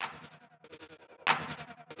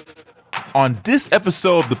On this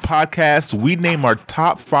episode of the podcast, we name our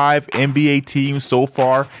top 5 NBA teams so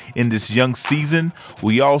far in this young season.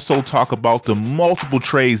 We also talk about the multiple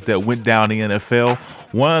trades that went down in the NFL,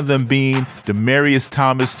 one of them being Demaryius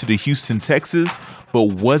Thomas to the Houston Texans, but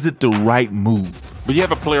was it the right move? But you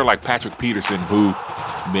have a player like Patrick Peterson who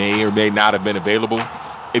may or may not have been available.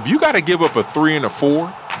 If you got to give up a 3 and a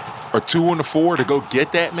 4 or 2 and a 4 to go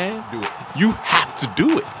get that man, do it. You have to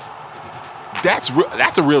do it. That's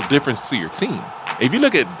a real difference to your team. If you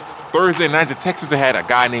look at Thursday night, the Texans had a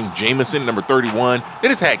guy named Jameson, number 31. They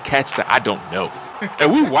just had cats that I don't know.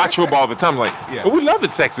 And we watch football all the time. We love the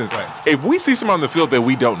Texans. Right. If we see someone on the field that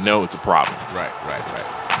we don't know, it's a problem. Right.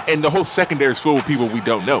 And the whole secondary is full of people we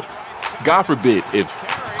don't know. God forbid, if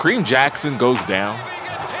Kareem Jackson goes down,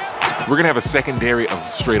 we're going to have a secondary of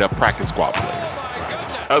straight-up practice squad players.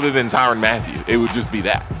 Other than Tyrann Mathieu, it would just be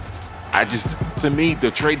that. To me,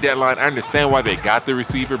 the trade deadline, I understand why they got the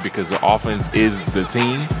receiver because the offense is the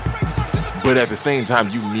team. But at the same time,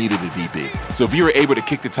 you needed a DB. So if you were able to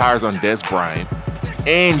kick the tires on Dez Bryant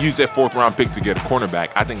and use that 4th-round pick to get a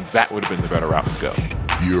cornerback, I think that would have been the better route to go.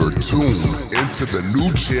 You're tuned into the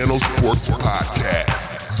New Channel Sports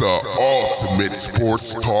Podcast, the ultimate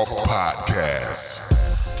sports talk podcast.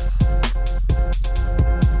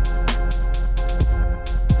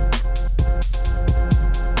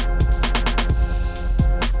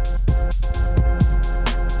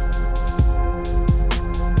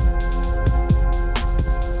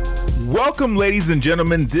 Welcome, ladies and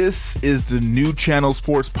gentlemen. This is the New Channel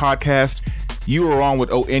Sports Podcast. You are on with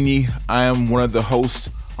Onye. I am one of the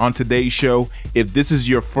hosts on today's show. If this is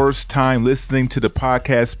your first time listening to the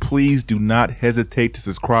podcast, please do not hesitate to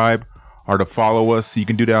subscribe or to follow us. You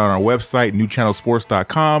can do that on our website,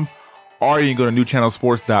 newchannelsports.com, or you can go to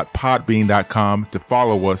newchannelsports.podbean.com to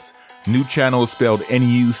follow us. New Channel is spelled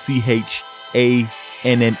Nuchanel.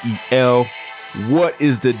 What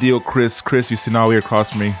is the deal, Chris? Chris, you're sitting all the way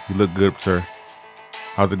across from me. You look good, sir.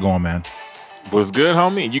 How's it going, man? What's good,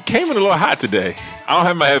 homie? You came in a little hot today. I don't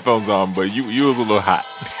have my headphones on, but you was a little hot.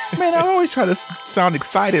 Man, I always try to sound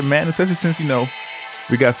excited, man, especially since, we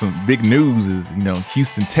got some big news as,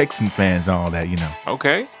 Houston Texan fans and all that,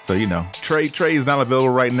 Okay. So, Trey is not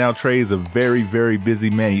available right now. Trey is a very, very busy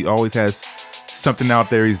man. He always has something out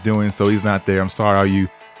there he's doing, so he's not there. I'm sorry, all you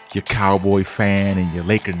Cowboy fan and your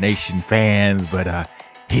Laker Nation fans, but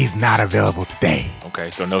he's not available today.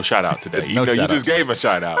 Okay, so no shout out today. No you shout just gave him a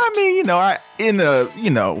shout out. I mean, in a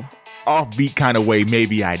offbeat kind of way,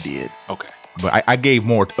 maybe I did. Okay. But I gave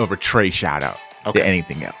more of a Trey shout out than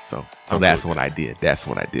anything else. So that's what I did. That's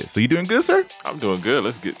what I did. So you doing good, sir? I'm doing good.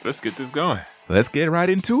 Let's get this going. Let's get right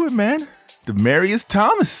into it, man. Demaryius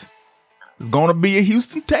Thomas is going to be a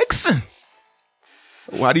Houston Texan.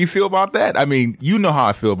 How do you feel about that? I mean, you know how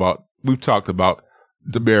I feel about, we've talked about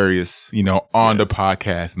Demaryius, on the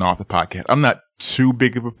podcast and off the podcast. I'm not too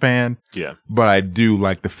big of a fan. Yeah. But I do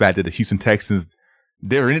like the fact that the Houston Texans,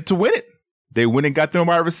 they're in it to win it. They went and got them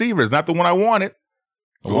wide receivers. Not the one I wanted.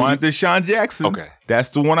 I wanted DeSean Jackson. Okay. That's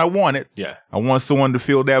the one I wanted. Yeah. I want someone to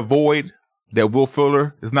fill that void that Will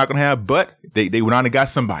Fuller is not going to have, but they went on and got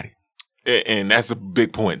somebody. And that's a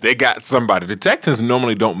big point. They got somebody. The Texans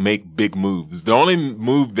normally don't make big moves. The only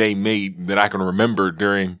move they made that I can remember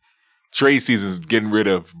during trade season is getting rid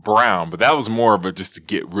of Brown, but that was more of just to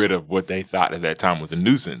get rid of what they thought at that time was a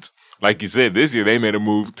nuisance. Like you said, this year they made a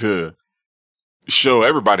move to show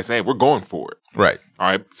everybody saying, we're going for it. Right. All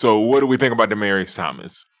right. So what do we think about Demaryius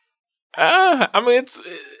Thomas?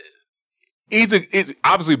 He's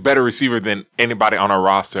obviously a better receiver than anybody on our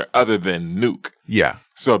roster other than Nuke. Yeah.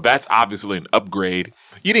 So that's obviously an upgrade.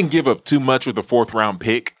 You didn't give up too much with the 4th-round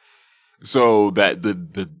pick, so that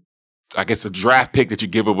the draft pick that you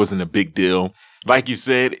give up wasn't a big deal. Like you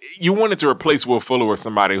said, you wanted to replace Will Fuller with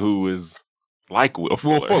somebody who is like Will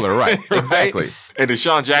Fuller. Will Fuller, right. Exactly. And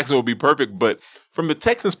DeSean Jackson will be perfect, but from the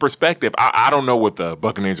Texans' perspective, I don't know what the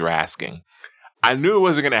Buccaneers were asking. I knew it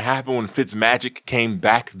wasn't going to happen when Fitzmagic came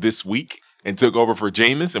back this week and took over for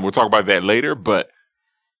Jameis, and we'll talk about that later, but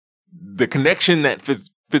the connection that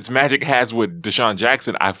Fitzmagic has with DeSean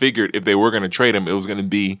Jackson, I figured if they were going to trade him, it was going to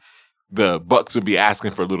be the Bucs would be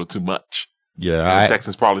asking for a little too much. Yeah. The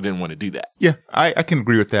Texans probably didn't want to do that. Yeah, I can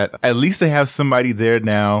agree with that. At least they have somebody there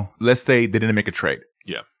now. Let's say they didn't make a trade.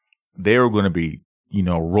 Yeah. They were going to be,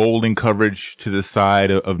 rolling coverage to the side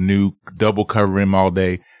of Nuke, double covering him all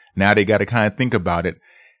day. Now they got to kind of think about it.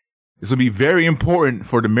 This will be very important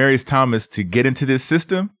for Demaryius Thomas to get into this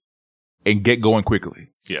system and get going quickly.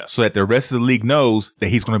 Yeah. So that the rest of the league knows that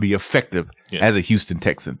he's going to be effective as a Houston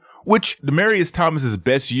Texan. Which Demaryius Thomas's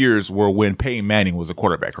best years were when Peyton Manning was a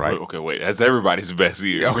quarterback, right? Okay, wait. That's everybody's best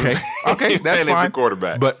years. Okay, that's fine. A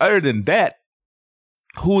quarterback. But other than that,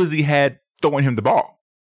 who has he had throwing him the ball?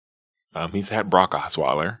 He's had Brock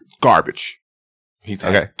Osweiler. Garbage. He's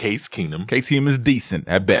had Case Keenum. Case Keenum is decent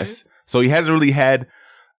at best. So he hasn't really had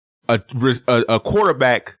a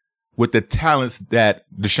quarterback with the talents that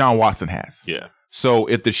Deshaun Watson has. Yeah. So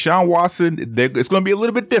if Deshaun Watson, it's going to be a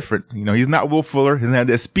little bit different. You know, he's not Will Fuller. He doesn't have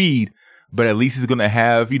that speed, but at least he's going to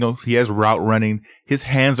have, you know, he has route running. His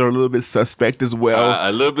hands are a little bit suspect as well.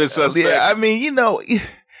 A little bit suspect. Yeah, I mean, you know,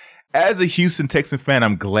 as a Houston Texan fan,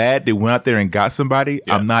 I'm glad they went out there and got somebody.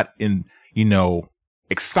 Yeah. I'm not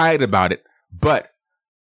excited about it, but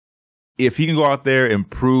if he can go out there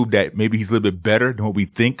and prove that maybe he's a little bit better than what we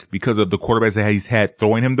think because of the quarterbacks that he's had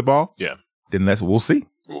throwing him the ball, then we'll see.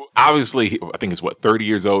 Obviously, I think he's 30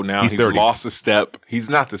 years old now. He's 30. Lost a step. He's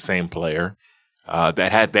not the same player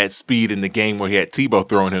that had that speed in the game where he had Tebow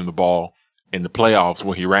throwing him the ball in the playoffs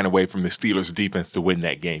where he ran away from the Steelers defense to win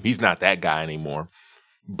that game. He's not that guy anymore.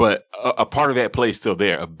 But a part of that play is still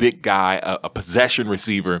there. A big guy, a possession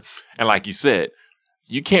receiver. And like you said,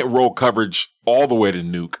 you can't roll coverage all the way to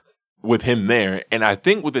Nuke with him there. And I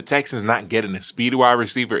think with the Texans not getting a speedy wide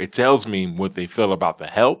receiver, it tells me what they feel about the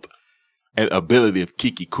health and ability of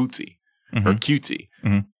Keke Coutee or QT.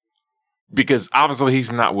 Mm-hmm. Because obviously he's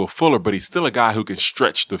not Will Fuller, but he's still a guy who can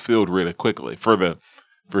stretch the field really quickly. For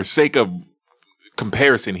sake of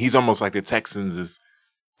comparison, he's almost like the Texans'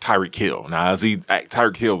 Tyreek Hill. Now, is he at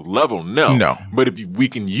Tyreek Hill's level? No. But if we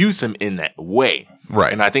can use him in that way.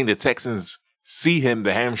 Right. And I think the Texans see him,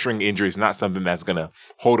 the hamstring injury is not something that's going to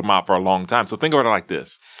hold him out for a long time. So think about it like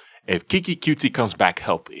this. If Keke Coutee comes back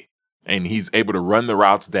healthy, and he's able to run the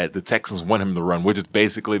routes that the Texans want him to run, which is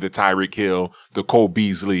basically the Tyreek Hill, the Cole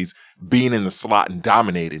Beasleys, being in the slot and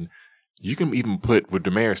dominating. You can even put, with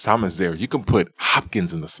Demaryius Thomas there, you can put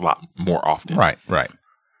Hopkins in the slot more often. Right.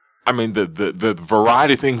 I mean, the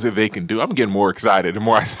variety of things that they can do. I'm getting more excited the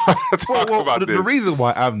more I talk about this. The reason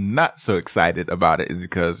why I'm not so excited about it is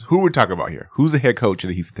because who we're talking about here? Who's the head coach of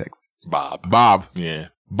the Houston Texans? Bob. Yeah.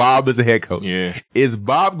 Bob is the head coach. Yeah. Is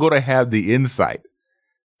Bob going to have the insight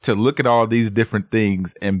to look at all these different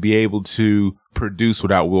things and be able to produce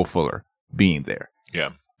without Will Fuller being there?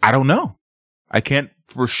 Yeah. I don't know. I can't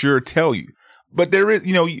for sure tell you. But there is,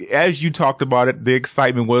 you know, as you talked about it, the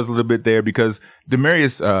excitement was a little bit there because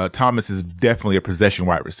Demaryius Thomas is definitely a possession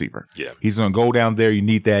wide receiver. Yeah. He's going to go down there. You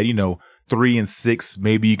need that, 3 and 6.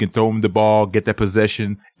 Maybe you can throw him the ball, get that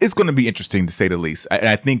possession. It's going to be interesting to say the least. And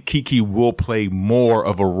I think Keke will play more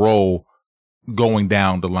of a role going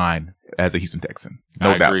down the line as a Houston Texan.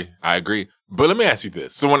 No doubt. I agree. But let me ask you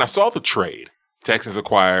this. So when I saw the trade, Texans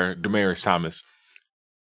acquire Demaryius Thomas,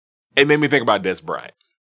 it made me think about Dez Bryant.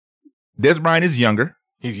 Dez Bryant is younger.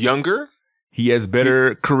 He's younger. He has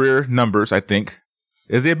better career numbers, I think.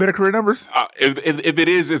 Is he a better career numbers? If it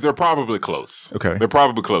is, they're probably close. Okay. They're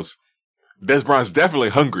probably close. Dez Bryant's definitely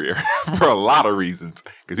hungrier for a lot of reasons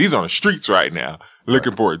because he's on the streets right now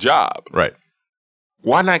looking for a job. Right.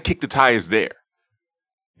 Why not kick the tires there?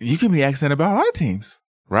 You can be asking about a lot of teams,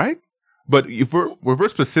 right? But if we're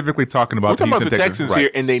specifically talking about the Texans here,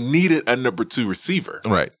 and they needed a number 2 receiver.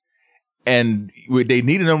 Right. And they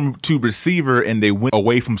needed a number 2 receiver, and they went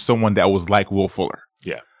away from someone that was like Will Fuller.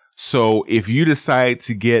 Yeah. So if you decide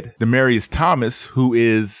to get Demaryius Thomas, who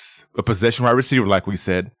is a possession wide receiver, like we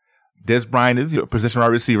said, Dez Bryant is a possession wide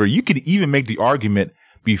receiver. You could even make the argument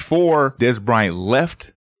before Dez Bryant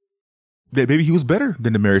left that maybe he was better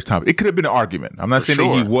than Demaryius Thomas. It could have been an argument. I'm not saying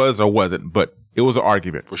that he was or wasn't, but it was an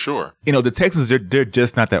argument. For sure. The Texans, they're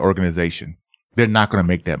just not that organization. They're not going to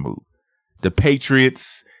make that move. The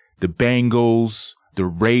Patriots, the Bengals, the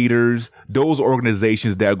Raiders, those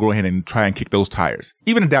organizations that go ahead and try and kick those tires.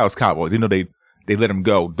 Even the Dallas Cowboys, they let them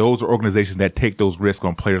go. Those are organizations that take those risks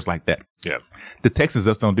on players like that. Yeah. The Texans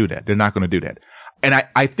just don't do that. They're not going to do that. And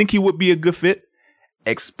I think he would be a good fit,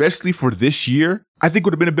 especially for this year. I think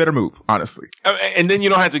would have been a better move, honestly. And then you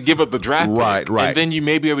don't have to give up the draft pick. Right. And then you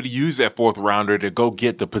may be able to use that 4th rounder to go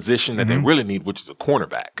get the position that they really need, which is a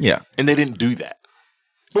cornerback. Yeah. And they didn't do that.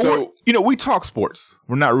 But so, we talk sports.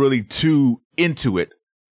 We're not really too into it.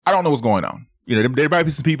 I don't know what's going on. There might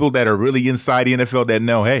be some people that are really inside the NFL that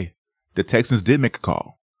know, hey, the Texans did make a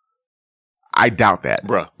call. I doubt that.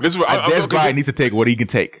 Bruh. This is what Dez Bryant needs to take what he can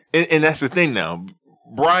take. And that's the thing now.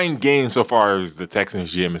 Brian Gaines, so far as the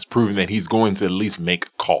Texans GM, has proven that he's going to at least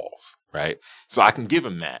make calls, right? So I can give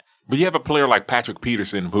him that. But you have a player like Patrick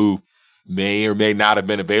Peterson who may or may not have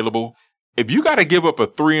been available. If you got to give up a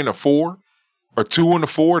 3 and a 4 or 2 on the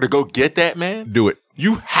 4 to go get that man, Do it.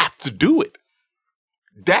 you have to do it.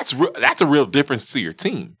 That's a real difference to your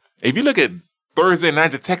team. If you look at Thursday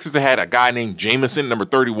night, the Texans had a guy named Jameson, number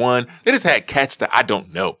 31. They just had cats that I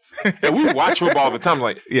don't know. And we watch football all the time.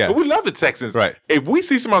 Like, Yeah. we love the Texans. Right. If we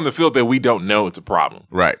see someone on the field that we don't know, it's a problem.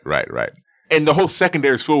 Right. And the whole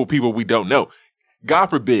secondary is full with people we don't know. God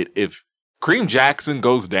forbid, if Kareem Jackson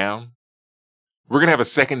goes down, we're going to have a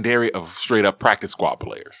secondary of straight up practice squad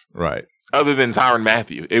players. Right. Other than Tyrann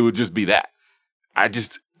Mathieu, it would just be that.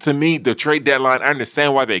 To me, the trade deadline, I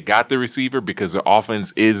understand why they got the receiver because the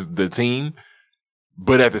offense is the team.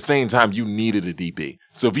 But at the same time, you needed a DB.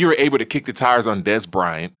 So if you were able to kick the tires on Dez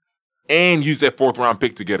Bryant and use that 4th round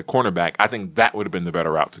pick to get a cornerback, I think that would have been the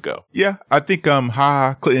better route to go. Yeah, I think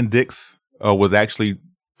Clinton Dix was actually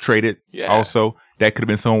traded. Yeah. Also, that could have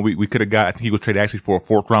been someone we could have got. I think he was traded actually for a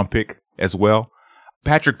 4th round pick as well.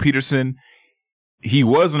 Patrick Peterson, he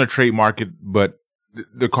was in the trade market, but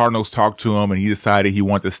the Cardinals talked to him and he decided he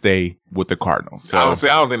wanted to stay with the Cardinals. So I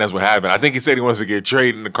don't think that's what happened. I think he said he wants to get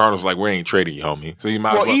traded, and the Cardinals like, we ain't trading you, homie. So you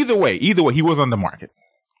might. Well, either way, he was on the market.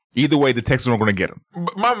 Either way, the Texans were going to get him.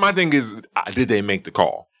 But my thing is, did they make the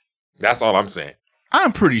call? That's all I'm saying.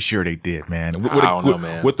 I'm pretty sure they did, man. I don't know,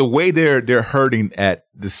 man. With the way they're hurting at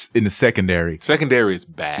this in the secondary. Secondary is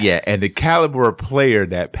bad. Yeah, and the caliber of player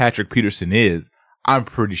that Patrick Peterson is, I'm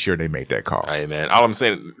pretty sure they made that call. Hey, man. All I'm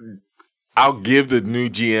saying, I'll give the new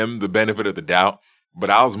GM the benefit of the doubt, but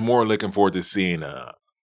I was more looking forward to seeing a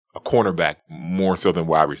cornerback more so than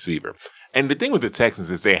wide receiver. And the thing with the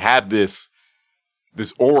Texans is they have this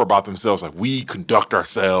aura about themselves, like we conduct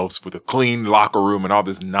ourselves with a clean locker room and all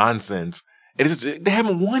this nonsense. And it's just, they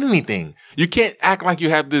haven't won anything. You can't act like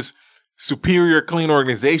you have this superior, clean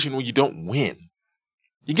organization when you don't win.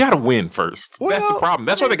 You got to win first. That's the problem.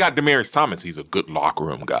 That's why they got Demaryius Thomas. He's a good locker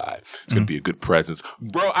room guy. He's going to be a good presence.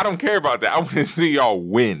 Bro, I don't care about that. I want to see y'all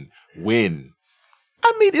win. Win.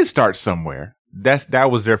 I mean, it starts somewhere.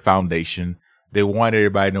 That was their foundation. They wanted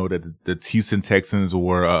everybody to know that the Houston Texans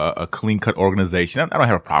were a clean-cut organization. I don't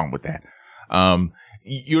have a problem with that.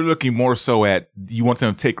 You're looking more so at you want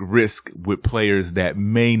them to take risk with players that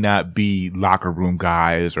may not be locker room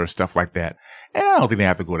guys or stuff like that. And I don't think they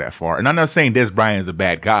have to go that far. And I'm not saying Dez Bryant is a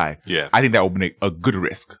bad guy. Yeah. I think that would be a good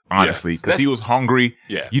risk, honestly, because he was hungry.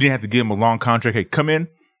 Yeah. You didn't have to give him a long contract. Hey, come in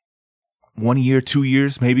 1 year, 2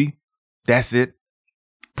 years, maybe. That's it.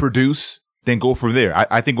 Produce, then go from there.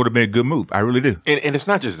 I think it would have been a good move. I really do. And it's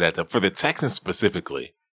not just that, though. For the Texans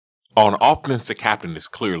specifically, on offense, the captain is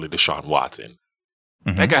clearly Deshaun Watson.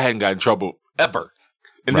 Mm-hmm. That guy hadn't gotten in trouble ever.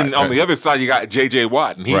 And then on the other side, you got J.J.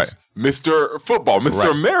 Watt, and he's Mr. Football, Mr.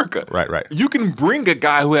 America. Right. You can bring a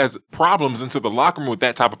guy who has problems into the locker room with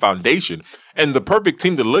that type of foundation, and the perfect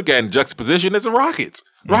team to look at in juxtaposition is the Rockets.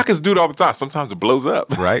 Rockets do it all the time. Sometimes it blows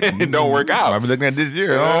up. Right. It don't work out. I've been looking at this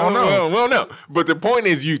year. I don't know. Well, no. But the point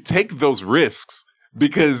is you take those risks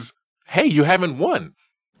because, hey, you haven't won.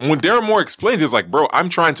 And when Darren Moore explains, it's like, bro, I'm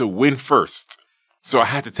trying to win first. So I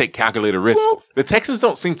had to take calculated risks. Well, the Texans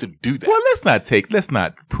don't seem to do that. Well, let's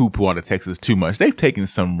not poo-poo on the Texans too much. They've taken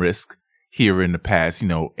some risk here in the past,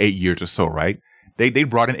 8 years or so, right? They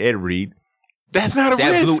brought in Ed Reed. That's not a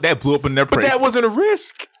risk. That blew up in their But praise. that wasn't a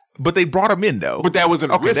risk. But they brought him in, though. But that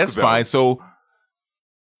wasn't a risk. Okay, that's though. fine. So,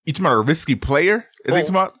 you talking about a risky player?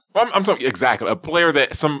 I'm talking exactly a player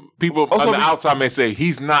that some people on the outside may say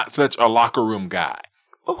he's not such a locker room guy,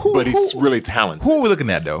 but he's really talented. Who are we looking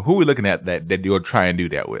at though? Who are we looking at that you'll try and do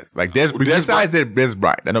that with? Like besides Dez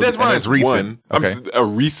Bryant. I know Dez Bryant's recent. One, okay. A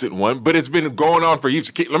recent one, but it's been going on for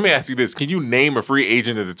years. Let me ask you this: can you name a free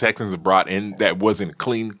agent that the Texans have brought in that wasn't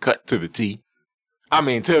clean cut to the T? I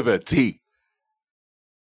mean, to the T.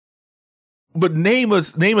 But name a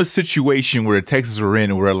situation where the Texans were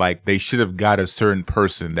in where like they should have got a certain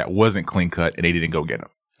person that wasn't clean cut and they didn't go get him.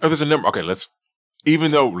 Oh, there's a number. Okay,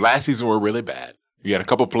 even though last season were really bad, you had a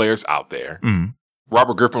couple players out there. Mm-hmm.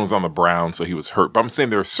 Robert Griffin was on the Browns, so he was hurt. But I'm saying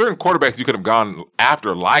there are certain quarterbacks you could have gone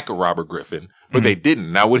after, like a Robert Griffin, but they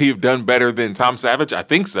didn't. Now, would he have done better than Tom Savage? I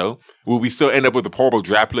think so. Will we still end up with a horrible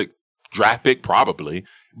draft pick? Probably.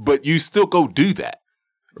 But you still go do that.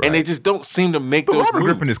 Right. And they just don't seem to make those Robert moves.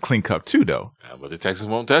 Griffin is clean cut too, though. Yeah, but the Texans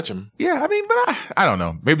won't touch him. Yeah, I mean, but I don't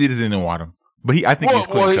know. Maybe they just didn't want him. But I think he's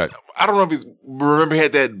clean cut. I don't know if remember he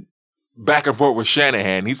had that back and forth with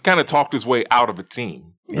Shanahan. He's kind of talked his way out of a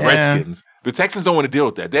team. The Redskins. The Texans don't want to deal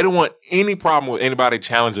with that. They don't want any problem with anybody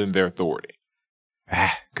challenging their authority.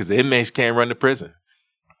 Because the inmates can't run the prison.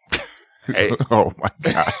 Hey. Oh, my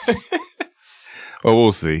gosh. Well,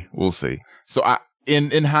 we'll see. We'll see. So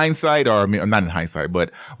in hindsight, or I mean, not in hindsight,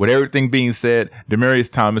 but with everything being said,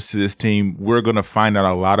 Demaryius Thomas to this team, we're going to find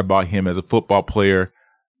out a lot about him as a football player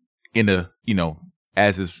in the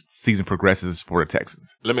as this season progresses for the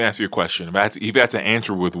Texans. Let me ask you a question. If you had to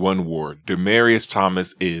answer with one word, Demaryius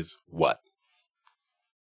Thomas is what?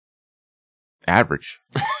 Average.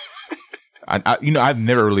 I've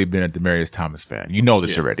never really been a Demaryius Thomas fan. You know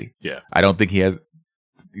this already. Yeah. I don't think he has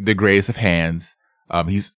the greatest of hands.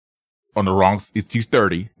 He's on the wrong. He's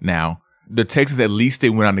 30 now. The Texans, at least they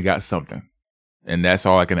went on and got something. And that's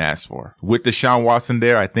all I can ask for. With Deshaun Watson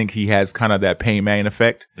there, I think he has kind of that Peyton Manning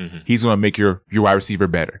effect. Mm-hmm. He's going to make your wide receiver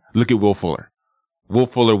better. Look at Will Fuller. Will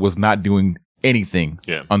Fuller was not doing anything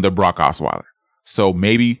under Brock Osweiler. So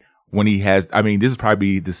maybe when he has, this is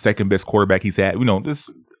probably the second best quarterback he's had. This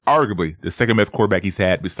is arguably the second best quarterback he's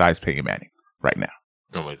had besides Peyton Manning right now.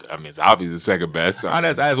 It's obviously the second best. I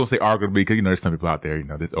just want to say arguably because, there's some people out there,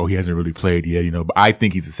 he hasn't really played yet, but I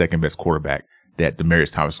think he's the second best quarterback that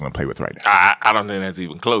Demaryius Thomas is going to play with right now. I don't think that's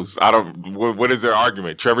even close. What is their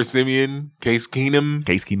argument? Trevor Siemian, Case Keenum?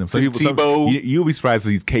 Tebow? You'll be surprised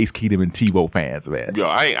if he's Case Keenum and Tebow fans, man. Yo,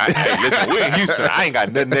 listen, we're in Houston. I ain't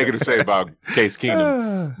got nothing negative to say about Case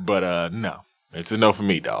Keenum. But no, it's a no for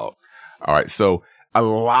me, dog. All right, so a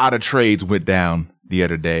lot of trades went down the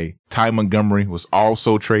other day. Ty Montgomery was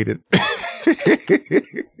also traded.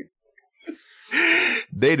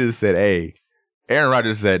 They just said, hey, Aaron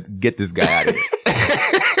Rodgers said, get this guy out of here.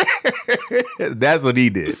 That's what he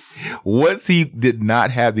did. Once he did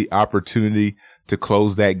not have the opportunity to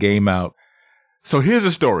close that game out. So here's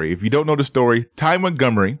the story. If you don't know the story, Ty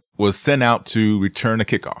Montgomery was sent out to return a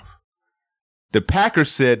kickoff. The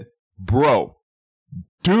Packers said, bro,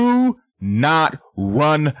 do not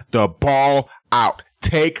run the ball out.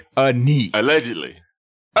 Take a knee. Allegedly.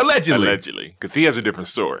 Because he has a different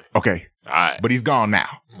story. Okay. All right. But he's gone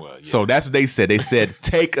now. Well, yeah. So that's what they said. They said,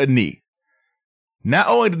 take a knee. Not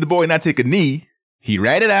only did the boy not take a knee, he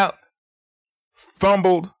ran it out,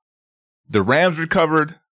 fumbled, the Rams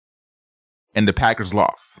recovered, and the Packers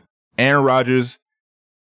lost. Aaron Rodgers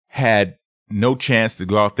had no chance to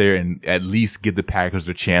go out there and at least give the Packers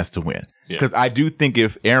a chance to win. Because I do think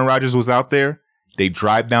if Aaron Rodgers was out there, they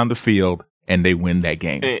drive down the field and they win that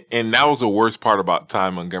game. And that was the worst part about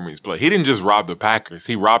Ty Montgomery's play. He didn't just rob the Packers.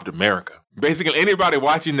 He robbed America. Basically, anybody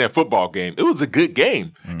watching that football game, it was a good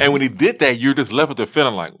game. Mm-hmm. And when he did that, you're just left with the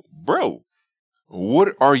feeling like, bro,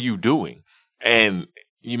 what are you doing? And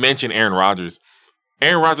you mentioned Aaron Rodgers.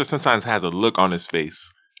 Aaron Rodgers sometimes has a look on his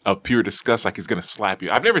face of pure disgust, like he's going to slap you.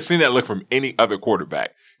 I've never seen that look from any other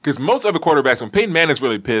quarterback. Because most other quarterbacks, when Peyton Manning's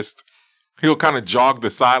really pissed, he'll kind of jog the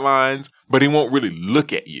sidelines, but he won't really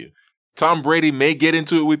look at you. Tom Brady may get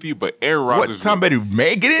into it with you, but Aaron Rodgers... What? Tom Brady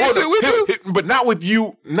may get into it with you? But not with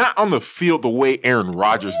you, not on the field the way Aaron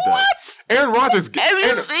Rodgers does. What? Aaron Rodgers... Have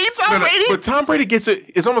you seen Tom Brady? But Tom Brady gets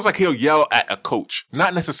it... It's almost like he'll yell at a coach,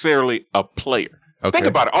 not necessarily a player. Okay. Think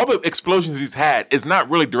about it. All the explosions he's had is not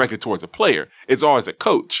really directed towards a player. It's always a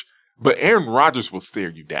coach. But Aaron Rodgers will stare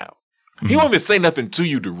you down. Mm-hmm. He won't even say nothing to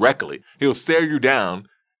you directly. He'll stare you down,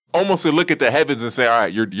 almost to look at the heavens and say, all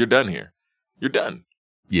right, you're done here. You're done.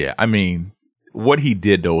 Yeah, what he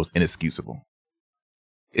did, though, was inexcusable.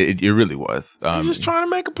 It really was. He's just trying to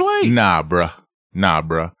make a play. Nah, bruh.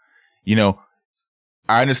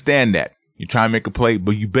 I understand that. You're trying to make a play,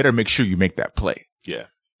 but you better make sure you make that play. Yeah.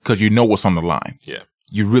 Because you know what's on the line. Yeah.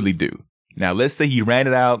 You really do. Now, let's say he ran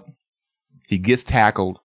it out, he gets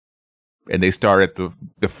tackled, and they start at the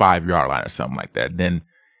 5-yard line or something like that. Then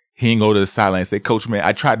he can go to the sideline and say, Coach, man,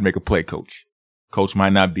 I tried to make a play, Coach. Coach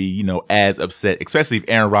might not be, as upset, especially if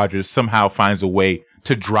Aaron Rodgers somehow finds a way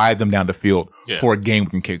to drive them down the field for a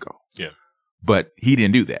game-winning kickoff. Yeah. But he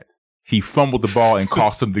didn't do that. He fumbled the ball and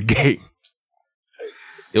cost them the game.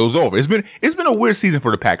 It was over. It's been a weird season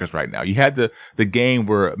for the Packers right now. You had the game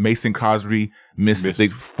where Mason Crosby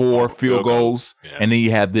missed 4 field goals, and then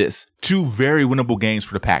you had this 2 very winnable games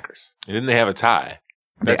for the Packers. And then they have a tie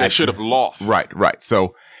that they should have lost. Right.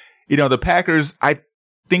 So, the Packers, I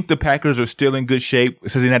think the Packers are still in good shape,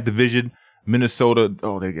 especially in that division. Minnesota,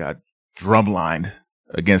 they got drumlined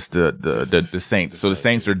against the Saints. So the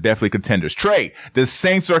Saints are definitely contenders. Trey, the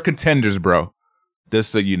Saints are contenders, bro.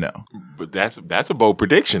 Just so you know. But that's a bold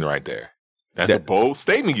prediction right there. That's a bold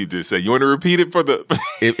statement you just said. You want to repeat it for the...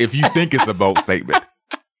 if you think it's a bold statement.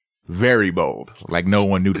 Very bold. Like no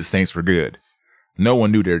one knew the Saints were good. No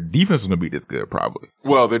one knew their defense was going to be this good, probably.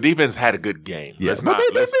 Well, their defense had a good game. Yeah. They've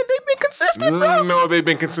been consistent, bro. No, they've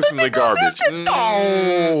been consistently garbage.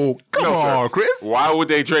 No, come on, Chris. Why would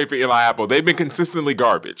they trade for Eli Apple? They've been consistently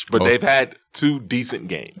garbage, but they've had 2 decent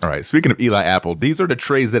games. All right, speaking of Eli Apple, these are the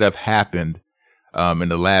trades that have happened in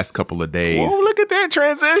the last couple of days. Whoa, look at that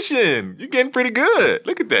transition. You're getting pretty good.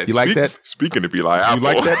 Look at that. You like that? Speaking of Eli Apple. You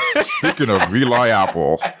like that? Speaking of Eli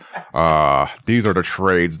Apple, these are the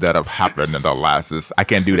trades that have happened in the last. I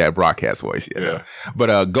can't do that broadcast voice yet. Yeah.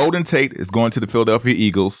 But Golden Tate is going to the Philadelphia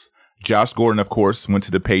Eagles. Josh Gordon, of course, went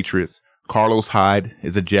to the Patriots. Carlos Hyde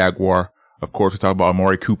is a Jaguar. Of course, we talk about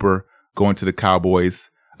Amari Cooper going to the Cowboys.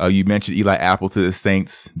 You mentioned Eli Apple to the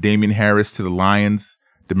Saints. Damian Harris to the Lions.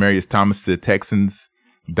 Demaryius Thomas to the Texans.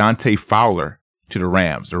 Dante Fowler to the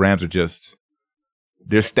Rams. The Rams are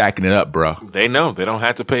they're stacking it up, bro. They know they don't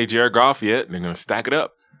have to pay Jared Goff yet. They're going to stack it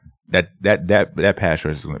up. That pass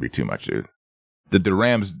rush is going to be too much, dude. The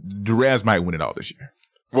Rams might win it all this year.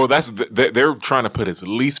 Well, they're trying to put as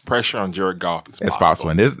least pressure on Jared Goff as possible.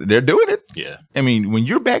 And they're doing it. Yeah. I mean, when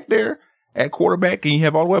you're back there at quarterback and you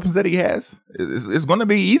have all the weapons that he has, it's going to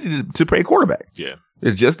be easy to play quarterback. Yeah.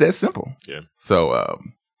 It's just that simple. Yeah. So,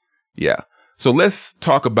 yeah. So let's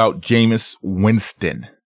talk about Jameis Winston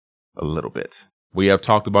a little bit. We have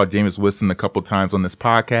talked about Jameis Winston a couple times on this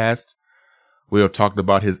podcast. We have talked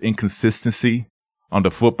about his inconsistency on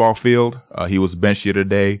the football field. He was benched the other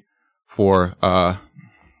day for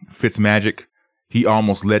Fitzmagic. He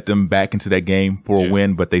almost led them back into that game for a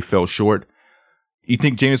win, but they fell short. You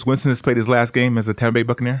think Jameis Winston has played his last game as a Tampa Bay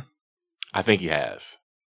Buccaneer? I think he has.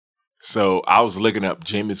 So I was looking up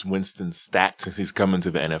Jameis Winston's stats since he's come into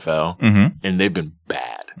the NFL, and they've been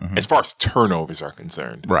bad as far as turnovers are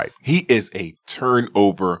concerned. Right. He is a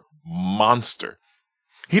turnover monster.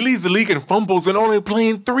 He leads the league in fumbles and only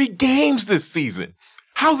playing 3 games this season.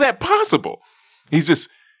 How's that possible?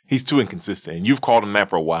 He's too inconsistent. And you've called him that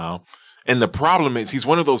for a while. And the problem is he's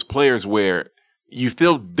one of those players where you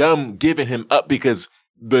feel dumb giving him up because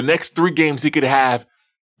the next 3 games he could have,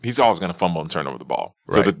 he's always going to fumble and turn over the ball.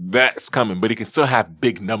 Right. So that's coming, but he can still have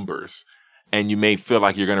big numbers. And you may feel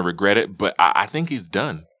like you're going to regret it, but I think he's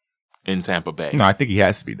done in Tampa Bay. No, I think he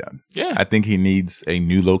has to be done. Yeah. I think he needs a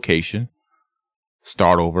new location,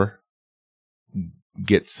 start over,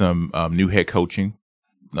 get some new head coaching.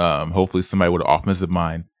 Hopefully somebody with an offensive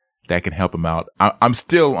mind that can help him out. I'm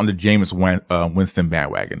still on the Jameis Winston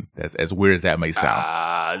bandwagon, as weird as that may sound.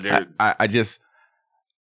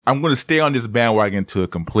 I'm going to stay on this bandwagon until it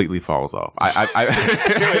completely falls off.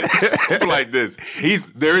 Like this,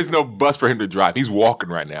 there is no bus for him to drive. He's walking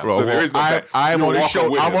right now. Bro, so there is no. I'm on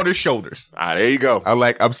his shoulders. There you go.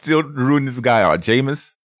 I'm still rooting this guy out.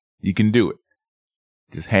 Jameis, you can do it.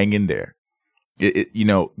 Just hang in there.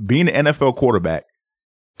 Being an NFL quarterback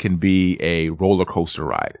can be a roller coaster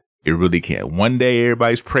ride. It really can. One day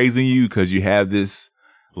everybody's praising you because you have this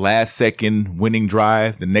last second winning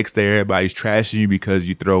drive. The next day everybody's trashing you because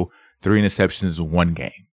you throw 3 interceptions in 1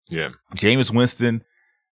 game. Yeah. Jameis Winston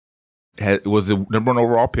was the number 1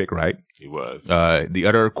 overall pick, right? He was. The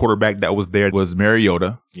other quarterback that was there was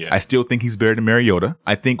Mariota. Yeah. I still think he's better than Mariota.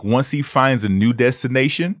 I think once he finds a new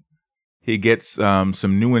destination, he gets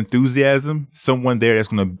some new enthusiasm, someone there that's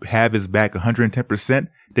going to have his back 110%,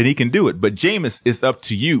 then he can do it. But Jameis, it's up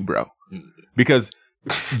to you, bro. Because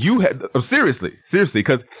you had seriously,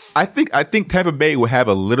 because I think Tampa Bay will have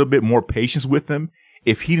a little bit more patience with him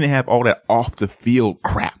if he didn't have all that off the field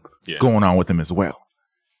crap going on with him as well.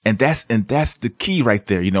 And that's the key right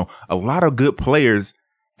there. A lot of good players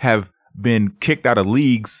have been kicked out of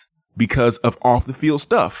leagues because of off the field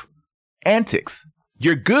stuff, antics.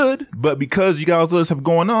 You're good, but because you got all this stuff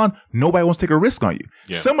going on, nobody wants to take a risk on you.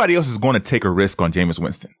 Yeah. Somebody else is going to take a risk on Jameis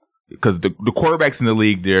Winston because the quarterbacks in the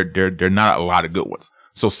league, they're not a lot of good ones.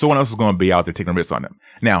 So someone else is going to be out there taking a risk on them.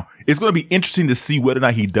 Now, it's going to be interesting to see whether or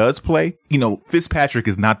not he does play. Fitzpatrick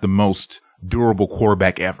is not the most durable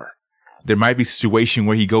quarterback ever. There might be a situation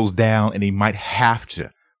where he goes down and he might have to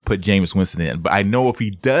put Jameis Winston in. But I know if he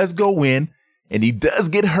does go in and he does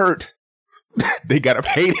get hurt, they got to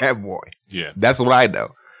pay that boy. Yeah. That's what I know.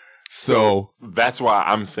 So that's why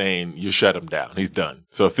I'm saying you shut him down. He's done.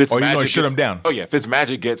 So if Fitzmagic you're going to shut him down? Oh, yeah. If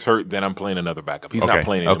Fitzmagic gets hurt, then I'm playing another backup. He's not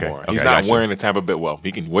playing anymore. Okay. He's not wearing the Tampa Bay. Well,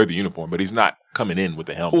 he can wear the uniform, but he's not coming in with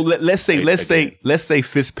the helmet. Well, let's say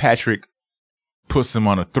Fitzpatrick puts him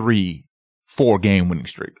on a 3-4 game winning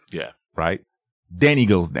streak. Yeah. Right? Then he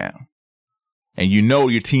goes down. And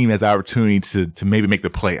your team has the opportunity to maybe make the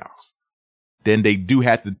playoffs. Then they do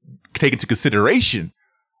have to take into consideration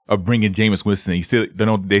of bringing Jameis Winston.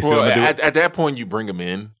 At that point, you bring him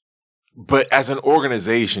in. But as an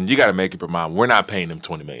organization, you got to make up your mind. We're not paying him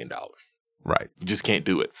 $20 million. Right. You just can't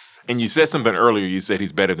do it. And you said something earlier. You said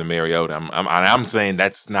he's better than Mariota. I'm saying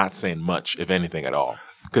that's not saying much, if anything at all,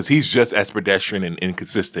 because he's just as pedestrian and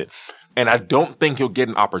inconsistent. And I don't think he'll get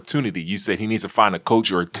an opportunity. You said he needs to find a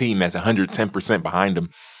coach or a team that's 110% behind him.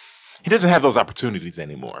 he doesn't have those opportunities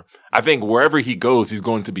anymore. I think wherever he goes, he's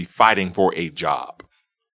going to be fighting for a job.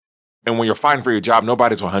 And when you're fighting for your job,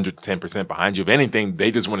 nobody's 110% behind you. If anything, they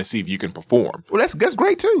just want to see if you can perform. Well, that's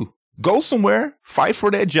great too. Go somewhere, fight for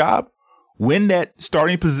that job, win that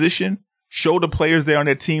starting position, show the players there on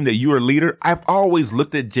that team that you're a leader. I've always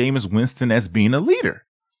looked at Jameis Winston as being a leader.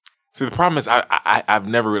 See, the problem is I've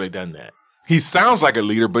never really done that. He sounds like a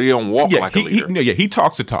leader, but he don't walk like a leader. He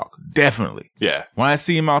talks the talk, definitely. Yeah. When I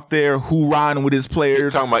see him out there hoorahing with his players. You're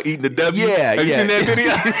talking about eating the W? Yeah, Have you seen that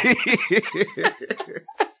video?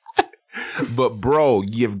 But, bro,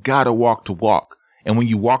 you've got to walk the walk. And when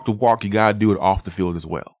you walk the walk, you got to do it off the field as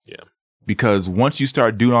well. Yeah. Because once you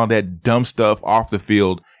start doing all that dumb stuff off the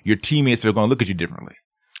field, your teammates are going to look at you differently.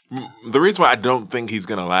 The reason why I don't think he's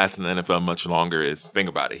going to last in the NFL much longer is, think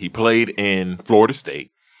about it. He played in Florida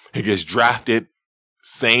State. He gets drafted,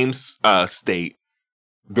 same state.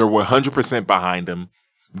 They're 100% behind him.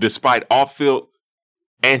 Despite off-field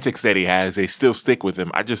antics that he has, they still stick with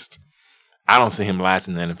him. I don't see him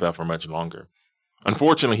lasting in the NFL for much longer.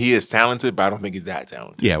 Unfortunately, he is talented, but I don't think he's that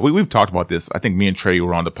talented. Yeah, we've talked about this. I think me and Trey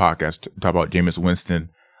were on the podcast talk about Jameis Winston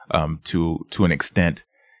to an extent.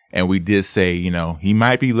 And we did say, he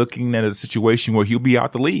might be looking at a situation where he'll be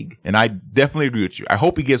out the league. And I definitely agree with you. I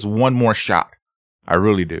hope he gets one more shot. I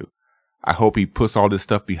really do. I hope he puts all this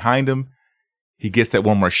stuff behind him. He gets that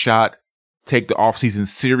one more shot. Take the offseason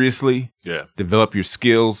seriously. Yeah. Develop your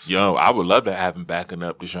skills. Yo, I would love to have him backing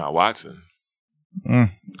up Deshaun Watson.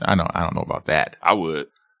 I don't know about that. I would.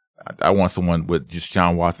 I want someone with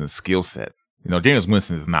Deshaun Watson's skill set. James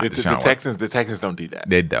Winston is not Deshaun Watson. The Texans don't do that.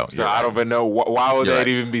 They don't. So I don't even know why would that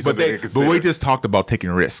even be something to consider. But we just talked about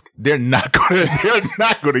taking risk. They're not going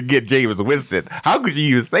to get Jameis Winston. How could you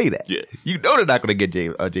even say that? Yeah. They're not going to get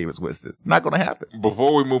Jameis Winston. Not going to happen.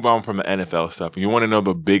 Before we move on from the NFL stuff, you want to know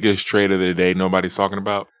the biggest trade of the day nobody's talking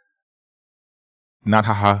about? Not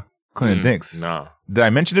Clinton Dinks. No. Did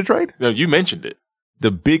I mention the trade? No, you mentioned it.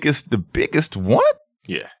 The biggest what?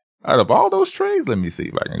 Yeah. Out of all those trades, let me see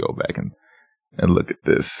if I can go back and look at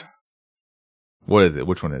this. What is it?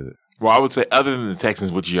 Which one is it? Well, I would say other than the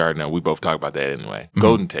Texans, which you already know, we both talk about that anyway.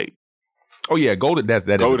 Golden Tate. Oh yeah, Golden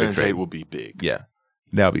Tate will be big. Yeah,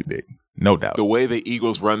 that'll be big, no doubt. The way the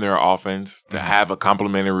Eagles run their offense, to have a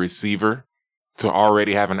complimentary receiver, to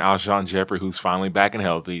already have an Alshon Jeffrey who's finally back and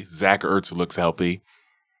healthy. Zach Ertz looks healthy.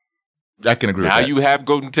 I can agree with that. Now you have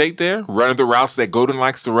Golden Tate there, running the routes that Golden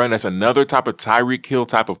likes to run. That's another type of Tyreek Hill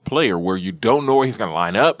type of player where you don't know where he's going to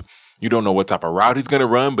line up. You don't know what type of route he's going to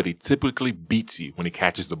run, but he typically beats you when he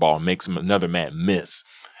catches the ball and makes another man miss.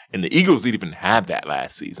 And the Eagles didn't even have that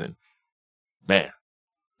last season. Man.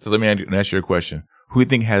 So let me ask you a question. Who do you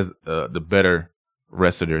think has the better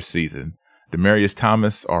rest of their season? Demaryius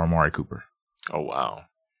Thomas or Amari Cooper? Oh, wow.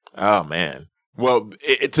 Oh, man. Well,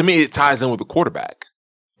 to me, it ties in with the quarterback.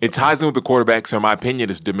 It ties in with the quarterback, so in my opinion,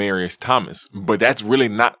 it's Demaryius Thomas. But that's really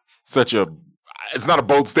not it's not a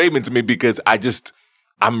bold statement to me because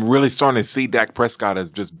I'm really starting to see Dak Prescott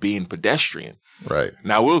as just being pedestrian. Right.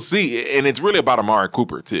 Now, we'll see. And it's really about Amari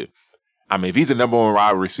Cooper, too. I mean, if he's a number one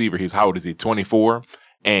wide receiver, how old is he? 24?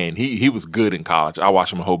 And he was good in college. I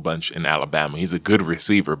watched him a whole bunch in Alabama. He's a good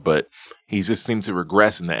receiver, but he just seemed to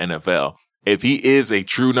regress in the NFL. If he is a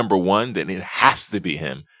true number one, then it has to be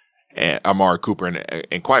him. And Amari Cooper.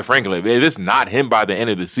 And quite frankly, if it's not him by the end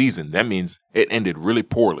of the season, that means it ended really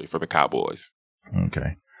poorly for the Cowboys.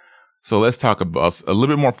 Okay. So let's talk about a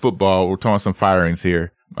little bit more football. We're talking some firings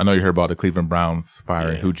here. I know you heard about the Cleveland Browns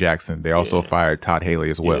firing Hugh Jackson. They also fired Todd Haley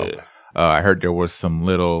as well. Yeah. I heard there was some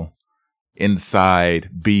little inside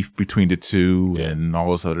beef between the two and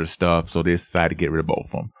all this other stuff. So they decided to get rid of both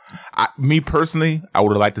of them. Me personally, I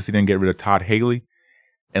would have liked to see them get rid of Todd Haley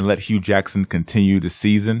and let Hugh Jackson continue the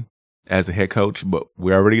season as a head coach. But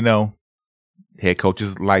we already know head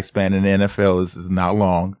coach's lifespan in the NFL is not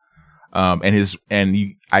long. And his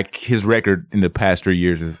record in the past 3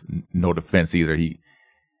 years is no defense either.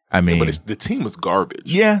 But the team was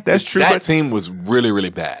garbage. Yeah, that's true. That team was really, really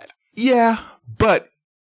bad. Yeah, but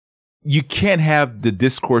you can't have the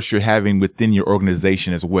discourse you're having within your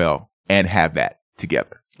organization as well and have that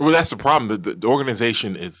together. Well, that's the problem. The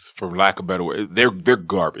organization is, for lack of a better word, they're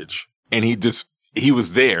garbage. And he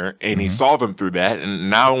was there and he saw them through that. And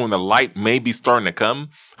now when the light may be starting to come,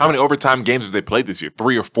 how many overtime games have they played this year?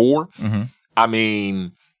 3 or 4? Mm-hmm. I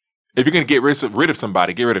mean, if you're going to get rid of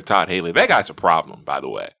somebody, get rid of Todd Haley. That guy's a problem, by the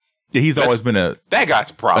way. Yeah, he's always been that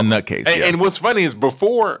guy's a problem. A nutcase. And what's funny is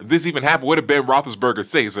before this even happened, what did Ben Roethlisberger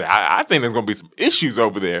say? He said, I think there's going to be some issues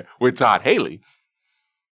over there with Todd Haley.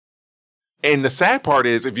 And the sad part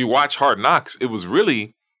is, if you watch Hard Knocks, it was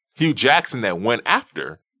really Hugh Jackson that went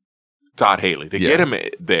after Todd Haley, to get him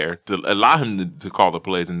there, to allow him to call the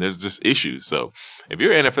plays, and there's just issues. So if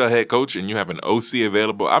you're an NFL head coach and you have an OC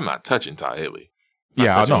available, I'm not touching Todd Haley. No.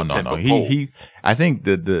 He I think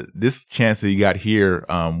this chance that he got here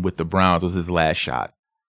with the Browns was his last shot.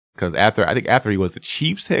 Because after he was the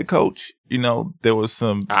Chiefs head coach, there was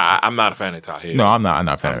some. I'm not a fan of Todd Haley. No, I'm not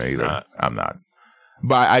a fan of it either. I'm not.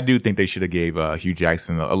 But I do think they should have gave Hugh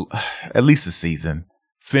Jackson at least a season,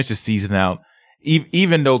 finish the season out.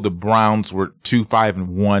 Even though the Browns were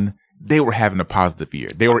 2-5-1, they were having a positive year.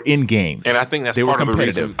 They were in games, and I think that's part of the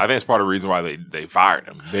reason. I think it's part of the reason why they fired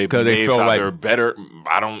him. Because they felt like they were better.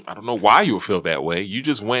 I don't know why you would feel that way. You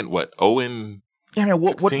just went 0-. Yeah, man,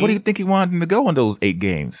 what do you think he wanted him to go in those 8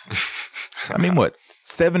 games? I mean,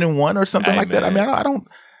 7-1 or something like that? I mean, I don't.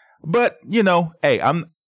 But hey,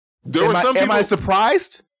 am I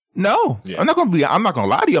surprised? No, yeah. I'm not gonna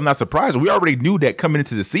lie to you. I'm not surprised. We already knew that coming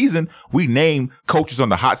into the season. We named coaches on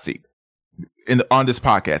the hot seat on this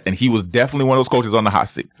podcast, and he was definitely one of those coaches on the hot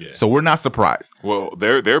seat. Yeah. So we're not surprised. Well,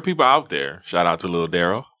 there are people out there. Shout out to Lil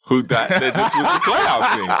Daryl, who thought that this was the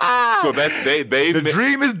playoff thing. So that's they. The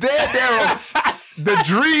dream is dead, Daryl. The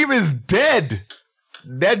dream is dead.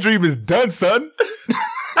 That dream is done, son.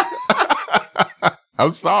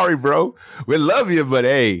 I'm sorry, bro. We love you, but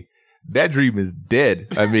hey, that dream is dead.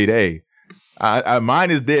 I mean, hey,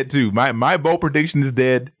 mine is dead too. My bold prediction is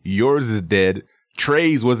dead. Yours is dead.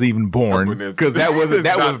 Trey's wasn't even born because that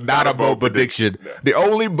was not a bold prediction. No. The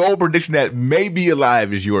only bold prediction that may be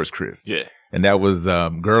alive is yours, Chris. Yeah. And that was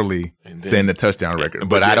Gurley setting the touchdown record.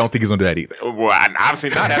 But I don't think he's going to do that either. Well, obviously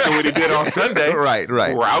not after what he did on Sunday. Right.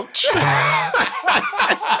 Grouch.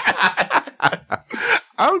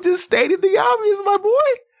 I'm just stating the obvious, my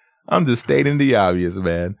boy. I'm just stating the obvious,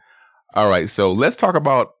 man. All right, so let's talk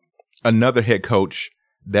about another head coach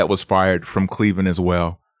that was fired from Cleveland as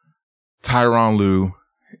well. Tyronn Lue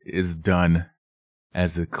is done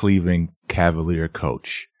as a Cleveland Cavalier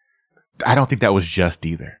coach. I don't think that was just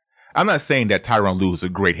either. I'm not saying that Tyronn Lue is a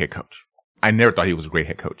great head coach. I never thought he was a great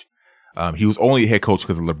head coach. He was only a head coach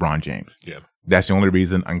because of LeBron James. Yeah. That's the only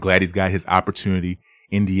reason. I'm glad he's got his opportunity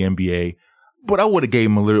in the NBA, but I would have gave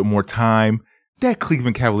him a little bit more time. That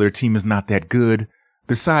Cleveland Cavalier team is not that good.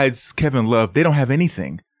 Besides Kevin Love, they don't have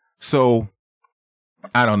anything. So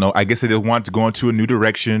I don't know. I guess they just wanted to go into a new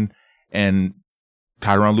direction, and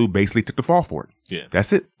Tyronn Lue basically took the fall for it. Yeah.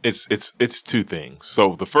 That's it. It's two things.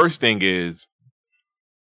 So the first thing is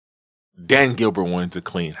Dan Gilbert wanted to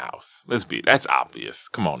clean house. That's obvious.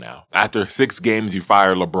 Come on now. After 6 games, you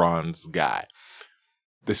fire LeBron's guy.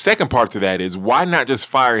 The second part to that is, why not just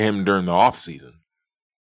fire him during the offseason?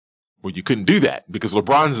 Well, you couldn't do that because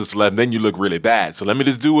LeBron's just left, then you look really bad. So let me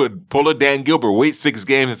just pull a Dan Gilbert, wait 6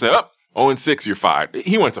 games and say, 0-6, you're fired.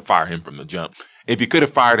 He wants to fire him from the jump. If he could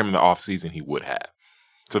have fired him in the offseason, he would have.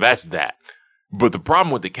 So that's that. But the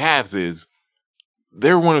problem with the Cavs is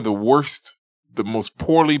they're one of the worst, the most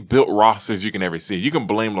poorly built rosters you can ever see. You can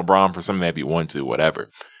blame LeBron for something that you want to, whatever.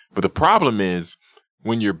 But the problem is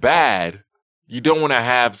when you're bad, you don't want to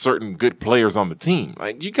have certain good players on the team.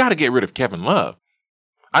 Like, you got to get rid of Kevin Love.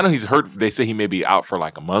 I know he's hurt. They say he may be out for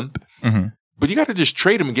like a month, but you got to just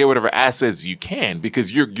trade him and get whatever assets you can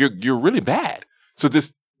because you're really bad. So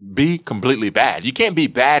just be completely bad. You can't be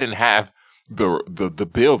bad and have the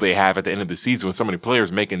bill they have at the end of the season with so many players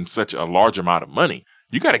making such a large amount of money.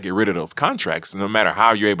 You got to get rid of those contracts. No matter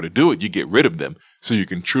how you're able to do it, you get rid of them so you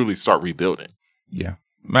can truly start rebuilding. Yeah,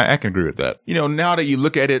 I can agree with that. Now that you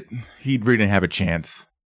look at it, he really didn't have a chance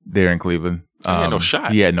there in Cleveland. He had no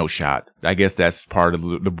shot. He had no shot. I guess that's part of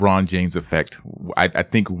the LeBron James effect. I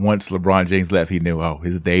think once LeBron James left, he knew,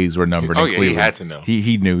 his days were numbered in Cleveland. He had to know.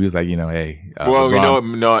 He knew. He was like, hey. Well,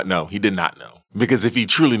 LeBron. No, he did not know. Because if he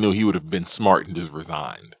truly knew, he would have been smart and just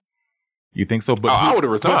resigned. You think so? But I would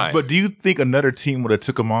have resigned. But do you think another team would have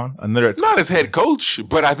took him on? Not as head coach,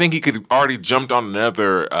 but I think he could have already jumped on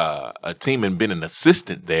another a team and been an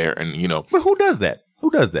assistant there. And But who does that? Who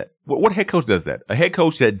does that? What head coach does that? A head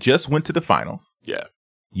coach that just went to the finals. Yeah.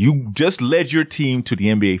 You just led your team to the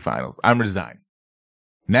NBA finals. I'm resigning.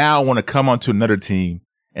 Now I want to come onto another team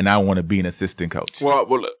and I want to be an assistant coach. Well,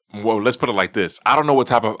 let's put it like this. I don't know what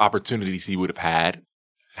type of opportunities he would have had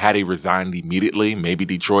he resigned immediately. Maybe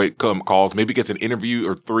Detroit calls, maybe gets an interview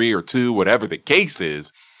or 3 or 2, whatever the case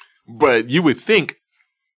is. But you would think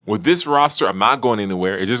with this roster, I'm not going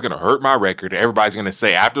anywhere. It's just going to hurt my record. Everybody's going to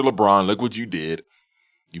say, after LeBron, look what you did.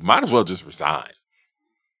 You might as well just resign.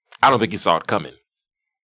 I don't think he saw it coming.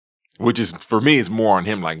 Which is, for me, is more on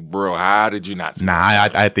him. Like, bro, how did you not see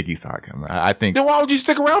that? I think he saw it coming. I think. Then why would you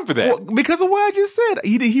stick around for that? Well, because of what I just said.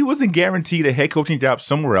 He wasn't guaranteed a head coaching job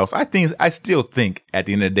somewhere else. I still think at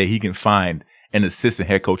the end of the day he can find an assistant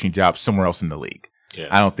head coaching job somewhere else in the league. Yeah.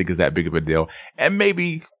 I don't think it's that big of a deal. And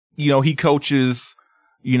maybe, he coaches,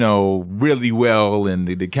 really well, and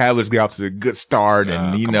the Cavaliers get off to a good start,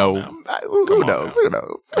 and, who knows? Who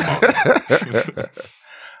knows?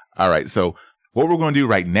 All right. So what we're going to do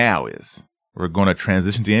right now is we're going to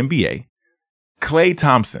transition to NBA. Klay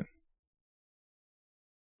Thompson,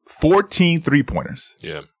 14 3-pointers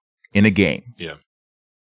in a game. Yeah.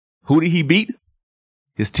 Who did he beat?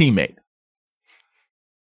 His teammate,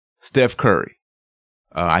 Steph Curry.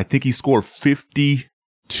 I think he scored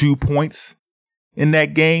 52 points in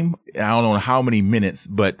that game. I don't know how many minutes,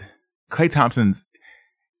 but Klay Thompson's,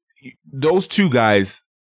 those two guys,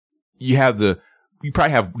 you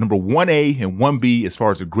probably have number 1A and 1B as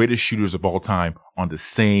far as the greatest shooters of all time on the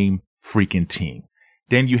same freaking team.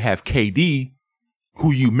 Then you have KD,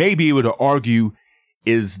 who you may be able to argue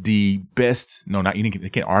is the best. No, you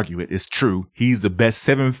can't argue it. It's true. He's the best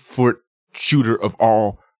 7-foot shooter of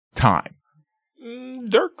all time.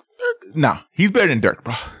 Dirk. Nah, he's better than Dirk,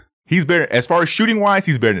 bro. He's better as far as shooting wise.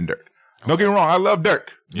 He's better than Dirk. Don't get me wrong. I love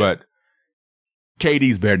Dirk, but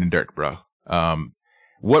KD's better than Dirk, bro.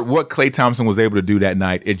 What Klay Thompson was able to do that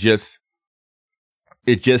night, it just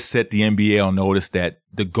set the NBA on notice that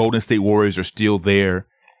the Golden State Warriors are still there.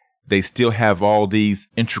 They still have all these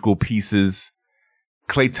integral pieces.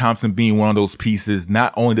 Klay Thompson being one of those pieces.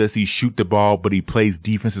 Not only does he shoot the ball, but he plays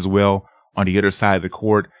defense as well on the other side of the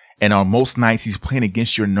court. And on most nights, he's playing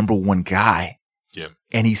against your number one guy. Yeah.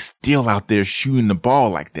 And he's still out there shooting the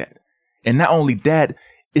ball like that. And not only that,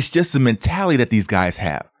 it's just the mentality that these guys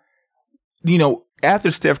have.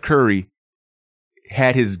 After Steph Curry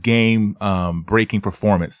had his game breaking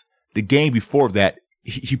performance, the game before that,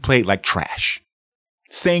 he played like trash.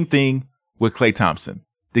 Same thing with Klay Thompson.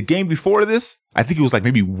 The game before this, I think it was like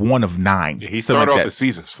maybe 1 of 9. Yeah, he started off the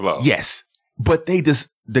season slow. Yes. But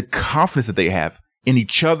the confidence that they have in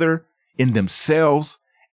each other, in themselves,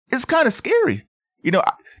 it's kind of scary.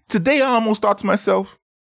 Today I almost thought to myself,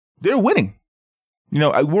 they're winning.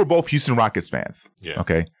 We're both Houston Rockets fans. Yeah.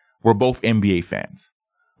 Okay. We're both NBA fans.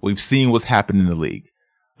 We've seen what's happened in the league.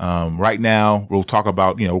 Right now, we'll talk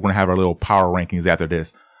about, we're going to have our little power rankings after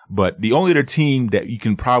this. But the only other team that you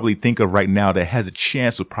can probably think of right now that has a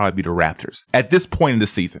chance would probably be the Raptors at this point in the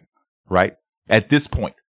season, right? At this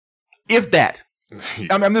point. If that.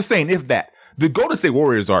 I'm just saying, if that. The Golden State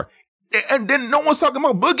Warriors are. And then no one's talking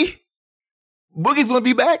about Boogie. Boogie's going to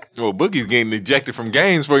be back. Well, Boogie's getting ejected from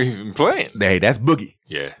games where he's been playing. Hey, that's Boogie.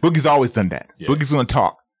 Yeah. Boogie's always done that. Yeah. Boogie's going to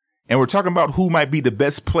talk. And we're talking about who might be the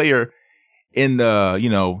best player in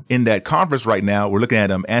the, in that conference right now. We're looking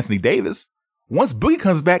at Anthony Davis. Once Boogie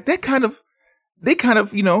comes back, they kind of,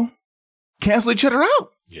 cancel each other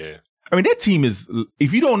out. Yeah. I mean, that team is,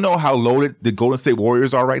 if you don't know how loaded the Golden State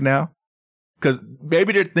Warriors are right now, because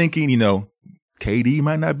maybe they're thinking, KD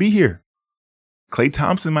might not be here. Klay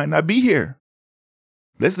Thompson might not be here.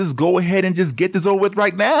 Let's just go ahead and just get this over with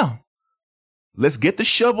right now. Let's get the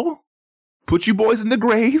shovel, put you boys in the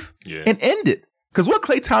grave, and end it. Because what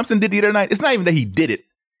Klay Thompson did the other night, it's not even that he did it.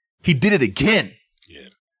 He did it again. Yeah.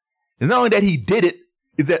 It's not only that he did it,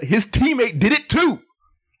 it's that his teammate did it too.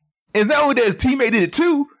 It's not only that his teammate did it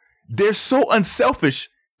too, they're so unselfish.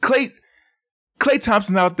 Klay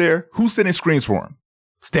Thompson's out there. Who's sending screens for him?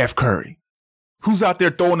 Steph Curry. Who's out there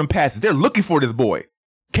throwing them passes? They're looking for this boy.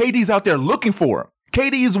 KD's out there looking for him.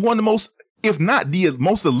 KD is one of the most, if not the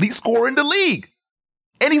most elite scorer in the league.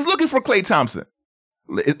 And he's looking for Klay Thompson.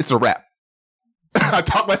 It's a wrap. I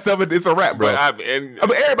talk myself into it's a wrap, bro. I mean,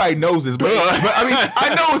 everybody knows this, but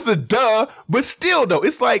I know it's a duh, but still, though,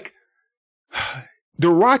 it's like the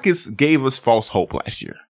Rockets gave us false hope last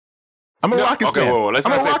year. I'm a Rockets fan. Well, let's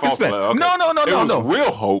not say false hope. Okay. No. It was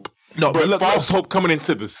real hope. No, but false hope coming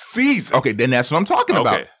into the season. Okay, then that's what I'm talking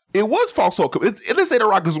about. It was false hope. Let's say the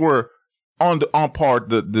Rockets were on par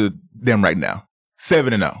them right now,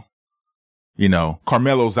 7-0.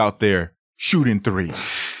 Carmelo's out there shooting 3.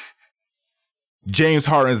 James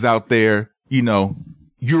Harden's out there,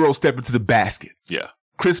 Euro stepping to the basket. Yeah.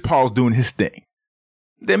 Chris Paul's doing his thing.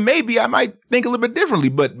 Then maybe I might think a little bit differently.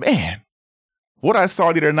 But man, what I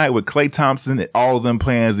saw the other night with Klay Thompson and all of them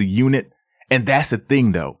playing as a unit, and that's the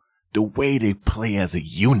thing though, the way they play as a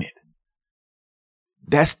unit.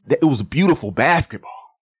 It was beautiful basketball.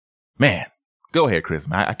 Man, go ahead, Chris.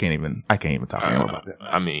 I can't even talk anymore about that.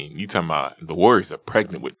 I mean, you talking about the Warriors are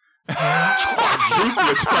pregnant with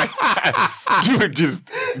quadruplets right now. You were just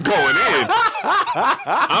going in.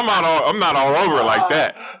 I'm not all over it like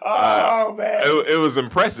that. Oh man, it was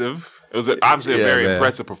impressive. It was obviously a very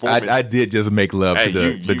impressive performance. I did just make love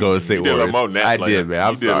to the Golden State Warriors. I did, man.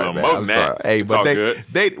 I'm sorry, man. I'm sorry. Hey, but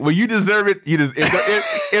they well, you deserve it. You just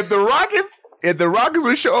if the Rockets if the Rockets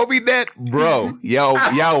would show me that, bro,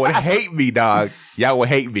 y'all would hate me, dog. Y'all would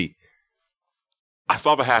hate me. I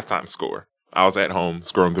saw the halftime score. I was at home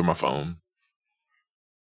scrolling through my phone.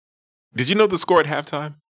 Did you know the score at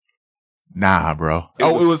halftime? Nah, bro. It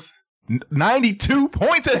was 92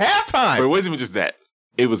 points at halftime. But it wasn't even just that.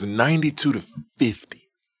 It was 92-50.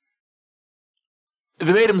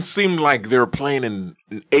 They made them seem like they were playing an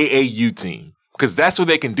AAU team because that's what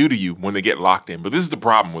they can do to you when they get locked in. But this is the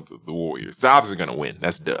problem with the Warriors. They're obviously going to win.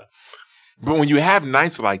 That's duh. But when you have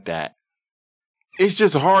nights like that, it's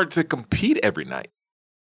just hard to compete every night.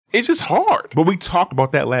 It's just hard. But we talked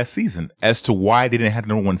about that last season as to why they didn't have the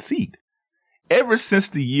number one seed. Ever since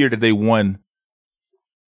the year that they won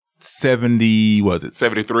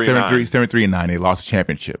 73-9, they lost the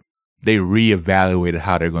championship. They reevaluated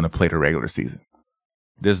how they're going to play the regular season.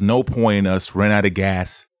 There's no point in us running out of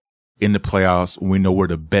gas in the playoffs when we know we're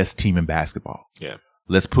the best team in basketball. Yeah.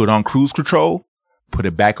 Let's put on cruise control, put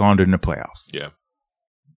it back on during the playoffs. Yeah.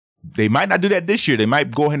 They might not do that this year. They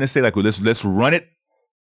might go ahead and say, like, well, let's run it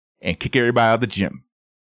and kick everybody out of the gym.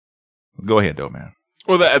 Go ahead, though, man.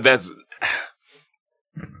 Well, that's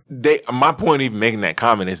my point even making that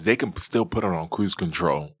comment is they can still put it on cruise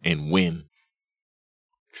control and win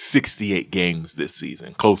 68 games this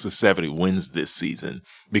season, close to 70 wins this season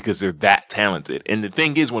because they're that talented. And the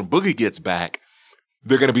thing is, when Boogie gets back,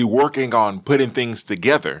 they're going to be working on putting things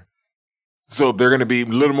together. So they're going to be a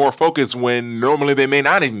little more focused when normally they may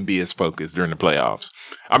not even be as focused during the playoffs.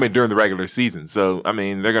 I mean, during the regular season. So, I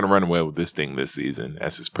mean, they're going to run away with this thing this season.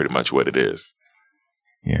 That's just pretty much what it is.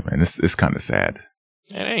 Yeah, man, it's kind of sad.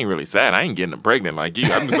 And it ain't really sad. I ain't getting them pregnant like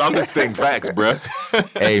you. I'm just saying facts, bro.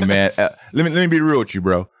 Hey, man, let me be real with you,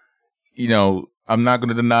 bro. You know, I'm not going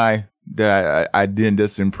to deny that I didn't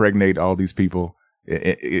just impregnate all these people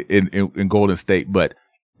in Golden State. But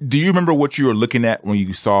do you remember what you were looking at when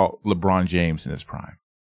you saw LeBron James in his prime,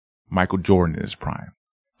 Michael Jordan in his prime,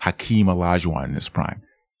 Hakeem Olajuwon in his prime?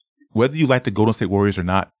 Whether you like the Golden State Warriors or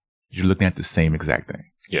not, you're looking at the same exact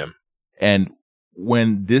thing. Yeah. And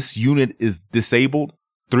when this unit is disabled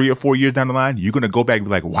 3 or 4 years down the line, you're going to go back and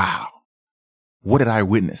be like, wow, what did I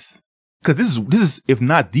witness? Because this is, if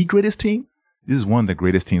not the greatest team, this is one of the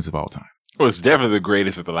greatest teams of all time. Well, it's definitely the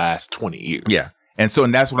greatest of the last 20 years. Yeah. And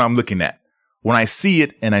that's what I'm looking at. When I see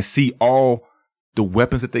it and I see all the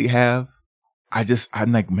weapons that they have,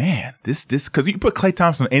 I'm like, man, this, because you put Klay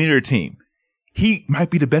Thompson on any other team, he might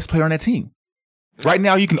be the best player on that team. Right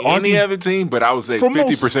now, you can argue any other team, but I would say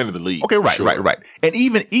 50% of the league. Okay, right, sure. right. And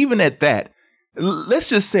even at that, let's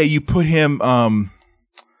just say you put him,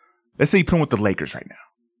 let's say you put him with the Lakers right now.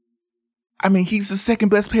 I mean, he's the second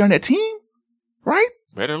best player on that team, right?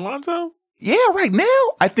 Better than Lonzo? Yeah, right now.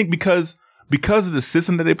 I think because of the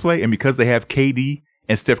system that they play and because they have KD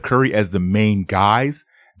and Steph Curry as the main guys,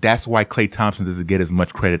 that's why Klay Thompson doesn't get as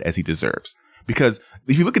much credit as he deserves. Because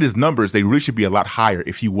if you look at his numbers, they really should be a lot higher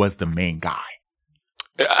if he was the main guy.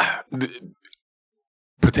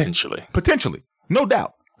 Potentially. No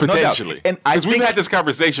doubt. Potentially. No doubt. And because we've had this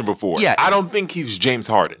conversation before. Yeah. I don't think he's James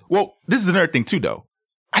Harden. Well, this is another thing too, though.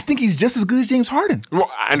 I think he's just as good as James Harden. Well,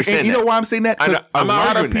 I understand and you know why I'm saying that? Because a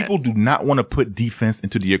lot of people do not want to put defense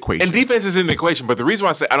into the equation. And defense is in the equation, but the reason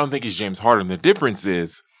why I say I don't think he's James Harden, the difference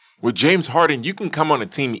is with James Harden, you can come on a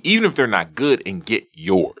team even if they're not good and get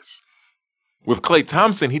yours. With Klay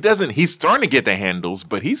Thompson, he's starting to get the handles,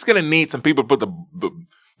 but he's going to need some people to put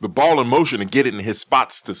the ball in motion and get it in his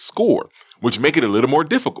spots to score, which make it a little more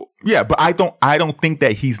difficult. Yeah, but I don't think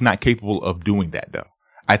that he's not capable of doing that, though.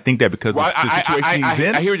 I think that because of the situation he's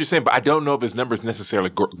in. I hear what you're saying, but I don't know if his numbers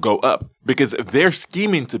necessarily go up. Because if they're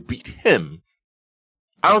scheming to beat him,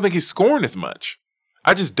 I don't think he's scoring as much.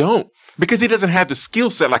 I just don't. Because he doesn't have the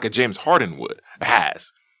skill set like a James Harden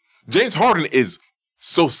has. James Harden is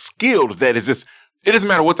so skilled that it doesn't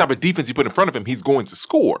matter what type of defense you put in front of him, he's going to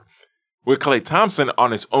score. With Klay Thompson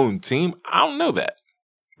on his own team, I don't know that.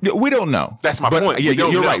 Yeah, we don't know. That's my point. Yeah,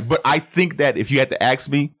 you're right. But I think that if you had to ask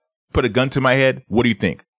me, put a gun to my head, what do you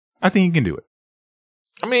think? I think he can do it.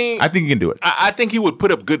 I mean, I think he can do it. I think he would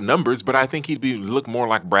put up good numbers, but I think he'd look more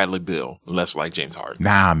like Bradley Beal, less like James Harden.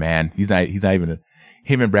 Nah, man, he's not even.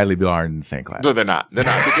 Him and Bradley Beal aren't in the same class. No, they're not. They're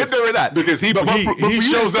not. Because, they're not. Because he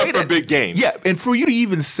shows up for big games. Yeah, and for you to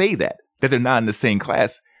even say that they're not in the same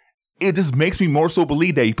class, it just makes me more so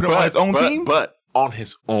believe that he put him on his own team. But on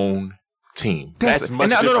his own team. That's much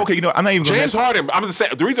different. No, okay, I'm not even going to James Harden, I'm just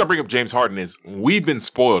saying, the reason I bring up James Harden is we've been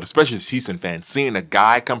spoiled, especially as Houston fans, seeing a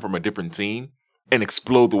guy come from a different team and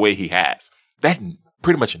explode the way he has. That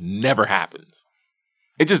pretty much never happens.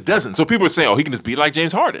 It just doesn't. So people are saying, he can just be like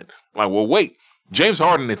James Harden. I'm like, well, wait. James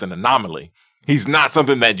Harden is an anomaly. He's not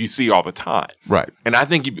something that you see all the time. Right. And I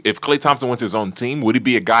think if Klay Thompson went to his own team, would he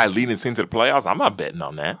be a guy leading his team to the playoffs? I'm not betting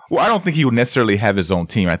on that. Well, I don't think he would necessarily have his own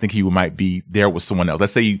team. I think he might be there with someone else.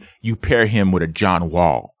 Let's say you pair him with a John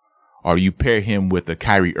Wall, or you pair him with a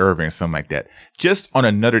Kyrie Irving or something like that. Just on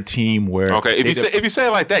another team where if you say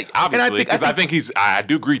it like that, obviously, because I think I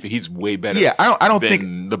do agree that he's way better. Yeah, I don't than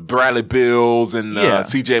think the Bradley Bills and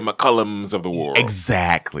CJ McCollums of the world.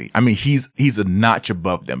 Exactly. I mean, he's a notch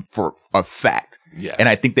above them for a fact. Yeah. And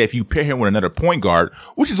I think that if you pair him with another point guard,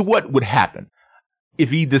 which is what would happen if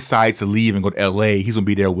he decides to leave and go to LA, he's gonna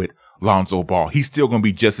be there with Lonzo Ball. He's still gonna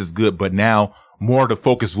be just as good, but now more of the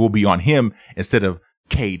focus will be on him instead of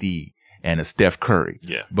KD and a Steph Curry.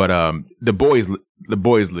 Yeah. But the boy is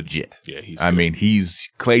legit. Yeah, he's I good. mean,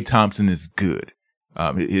 Klay Thompson is good.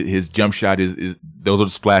 His jump shot is those are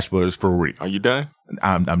the splash brothers for real. Are you done?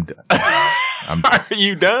 I'm done. Are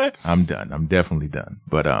you done? I'm done. I'm definitely done.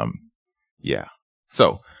 But yeah.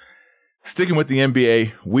 So sticking with the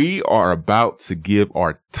NBA, we are about to give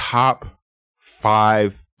our top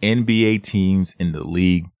 5 NBA teams in the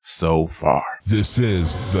league so far. This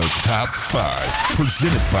is the Top 5,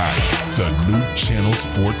 presented by the New Channel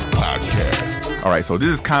Sports Podcast. All right, so this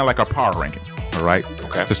is kind of like our power rankings, all right?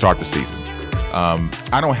 Okay. To start the season.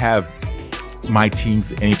 I don't have my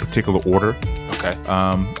teams in any particular order. Okay.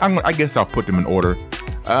 I guess I'll put them in order.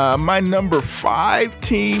 My number 5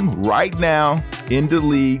 team right now in the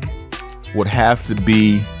league would have to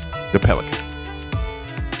be the Pelicans.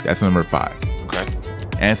 That's number 5. Okay.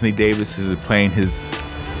 Anthony Davis is playing his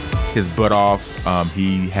butt off.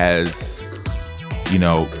 He has,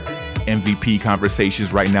 MVP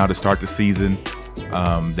conversations right now to start the season.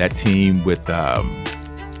 That team with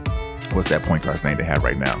what's that point guard's name they have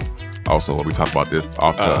right now? Also, we talked about this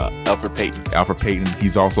off the Elfrid Payton. Elfrid Payton.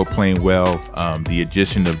 He's also playing well. The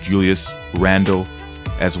addition of Julius Randle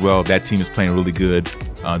as well. That team is playing really good.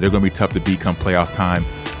 They're going to be tough to beat come playoff time.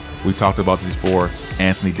 We talked about this before.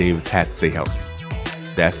 Anthony Davis has to stay healthy.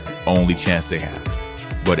 That's the only chance they have.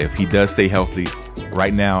 But if he does stay healthy,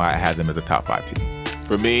 right now I have them as a top 5 team.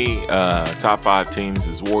 For me, top 5 teams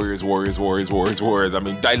is Warriors. I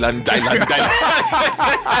mean, Dylan.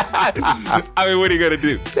 I mean, what are you going to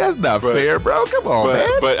do? That's not fair, bro. Come on, man.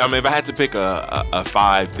 But I mean, if I had to pick a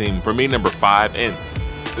 5 team, for me, number 5, and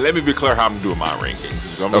let me be clear how I'm doing my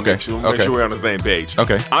rankings. I'm make sure we're on the same page.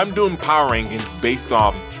 Okay. I'm doing power rankings based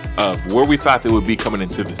off of where we thought they would be coming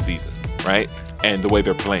into the season, right? And the way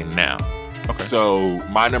they're playing now. Okay. So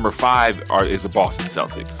my number 5 is the Boston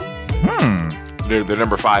Celtics. They're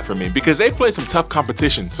number 5 for me because they've played some tough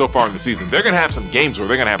competition so far in the season. They're going to have some games where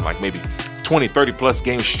they're going to have like maybe 20, 30 plus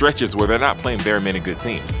game stretches where they're not playing very many good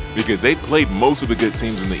teams because they played most of the good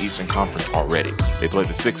teams in the Eastern Conference already. They played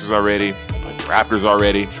the Sixers already, played the Raptors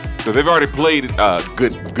already. So they've already played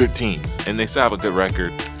good teams and they still have a good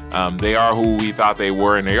record. They are who we thought they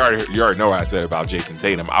were, and you already know what I said about Jason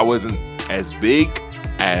Tatum. I wasn't as big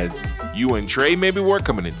as you and Trey maybe were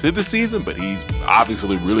coming into the season, but he's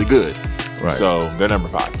obviously really good. Right. So they're number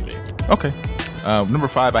 5 for me. Okay. Number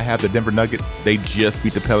 5, I have the Denver Nuggets. They just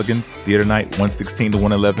beat the Pelicans the other night,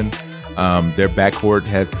 116-111. Their backcourt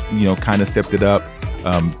has, kind of stepped it up.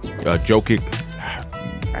 Jokic,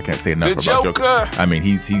 I can't say enough about Jokic. I mean,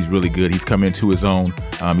 he's really good. He's come into his own.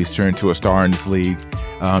 He's turned to a star in this league.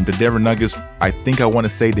 The Denver Nuggets, I think I want to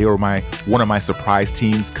say they were one of my surprise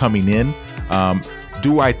teams coming in.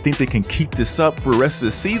 Do I think they can keep this up for the rest of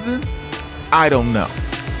the season? I don't know.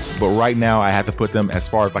 But right now, I have to put them as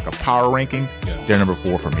far as like a power ranking. Yeah. They're number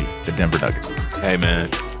 4 for me, the Denver Nuggets. Hey,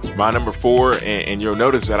 man. My number 4, and you'll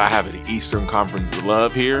notice that I have an Eastern Conference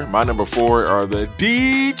love here. My number 4 are the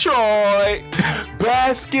Detroit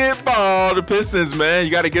basketball, the Pistons, man.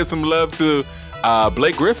 You got to give some love to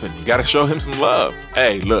Blake Griffin. You got to show him some love.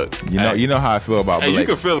 Hey, look. You know how I feel about Blake. You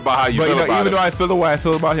can feel about how you feel about him. Even though I feel the way I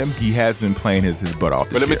feel about him, he has been playing his butt off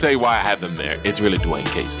this But let year. me tell you why I have them there. It's really Dwayne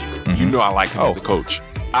Casey. You know I like him as a coach.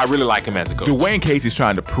 I really like him as a coach. Dwayne Casey's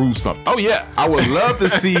trying to prove something. Oh, yeah. I would love to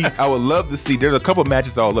see. There's a couple of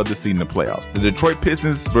matches I would love to see in the playoffs. The Detroit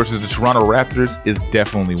Pistons versus the Toronto Raptors is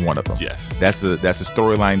definitely one of them. Yes. That's a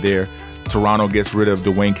storyline there. Toronto gets rid of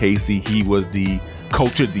Dwayne Casey. He was the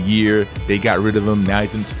coach of the year. They got rid of him. Now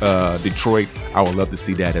he's in Detroit. I would love to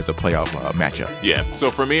see that as a playoff matchup. Yeah. So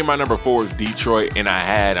for me, my number 4 is Detroit, and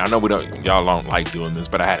I know y'all don't like doing this,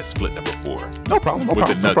 but I had a split number 4. No problem. With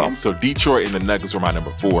the Nuggets. So Detroit and the Nuggets were my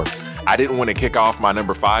number 4. I didn't want to kick off my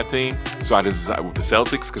number 5 team, so I decided with the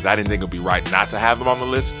Celtics because I didn't think it would be right not to have them on the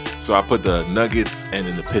list. So I put the Nuggets and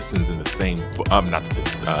then the Pistons in the same. Not the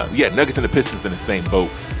Pistons. Nuggets and the Pistons in the same boat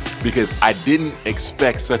because I didn't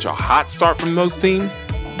expect such a hot start from those teams,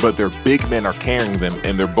 but their big men are carrying them,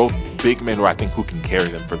 and they're both big men who can carry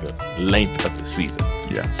them for the length of the season.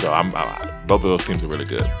 Yeah. So both of those teams are really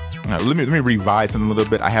good. Now, let me revise them a little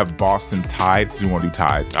bit. I have Boston tied. So you want to do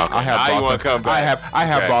ties? Okay. I have Now you Boston. wanna come back. I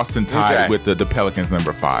have Okay. Boston tied Okay. with the Pelicans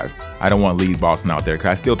number 5. I don't want to leave Boston out there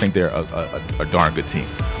because I still think they're a darn good team.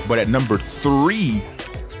 But at number 3,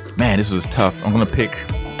 man, this is tough. I'm gonna pick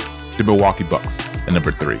the Milwaukee Bucks at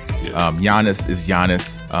number 3. Yeah. Giannis is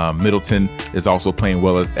Giannis. Middleton is also playing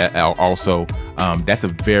well. Also, that's a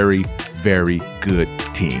very, very good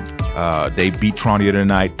team. They beat Toronto the other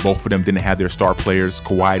night. Both of them didn't have their star players.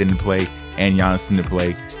 Kawhi didn't play, and Giannis didn't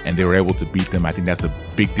play, and they were able to beat them. I think that's a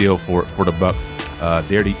big deal for the Bucks.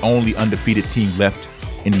 They're the only undefeated team left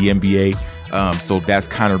in the NBA, so that's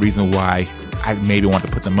kind of the reason why I maybe want to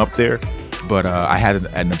put them up there. But I had it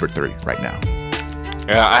at number 3 right now.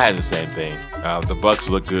 Yeah, I had the same thing. The Bucks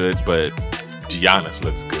look good, but Giannis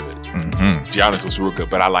looks good. Giannis was real good,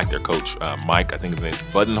 but I like their coach, Mike. I think his name's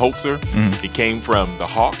Budenholzer. He came from the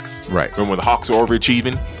Hawks. Right. Remember when the Hawks were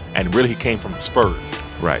overachieving? And really, he came from the Spurs.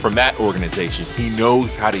 Right. From that organization. He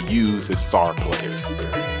knows how to use his star players.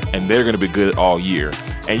 And they're going to be good all year.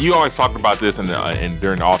 And you always talked about this and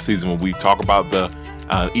during the offseason when we talk about the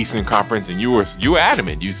Eastern Conference, and you were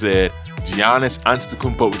adamant. You said Giannis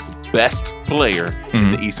Antetokounmpo is the best player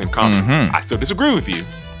in the Eastern Conference. I still disagree with you.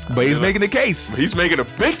 But he's making a case. He's making a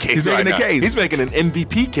big case. He's making a case. He's making an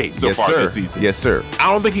MVP case so far this season. Yes, sir.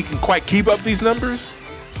 I don't think he can quite keep up these numbers,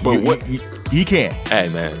 but he can. Hey,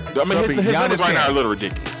 man. I mean, his numbers right now are a little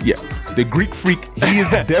ridiculous. Yeah, the Greek freak. He is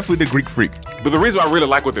definitely the Greek freak. But the reason why I really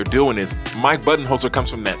like what they're doing is Mike Budenholzer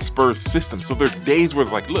comes from that Spurs system. So there are days where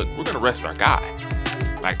it's like, look, we're going to rest our guy.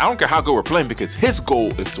 Like, I don't care how good we're playing because his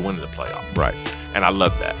goal is to win the playoffs. Right. And I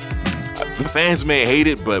love that. The fans may hate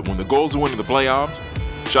it, but when the goal is to win the playoffs,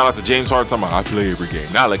 shout out to James Harden talking about, I play every game.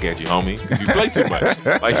 Now look at you, homie. You play too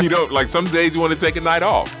much. Like, you know, like some days you want to take a night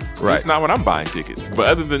off. Right. That's not when I'm buying tickets. But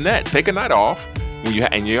other than that, take a night off when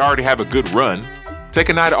you already have a good run. Take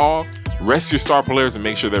a night off, rest your star players, and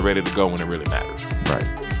make sure they're ready to go when it really matters. Right.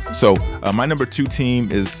 So my number 2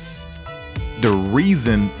 team is the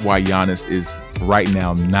reason why Giannis is right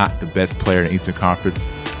now not the best player in the Eastern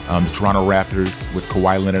Conference. The Toronto Raptors with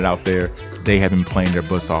Kawhi Leonard out there, they have been playing their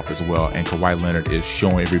butts off as well. And Kawhi Leonard is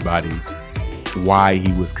showing everybody why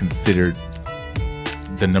he was considered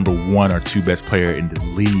the number 1 or 2 best player in the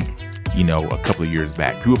league, you know, a couple of years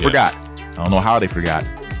back. People forgot. I don't know how they forgot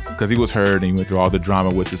because he was hurt and he went through all the drama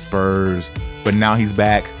with the Spurs. But now he's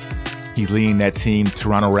back. He's leading that team,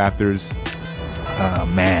 Toronto Raptors.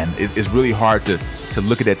 Man, it's really hard to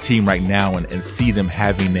look at that team right now and see them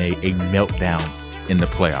having a meltdown in the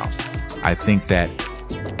playoffs. I think that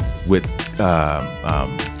with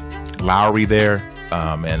Lowry there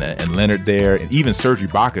and Leonard there, and even Serge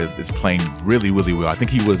Ibaka is playing really, really well. I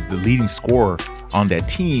think he was the leading scorer on that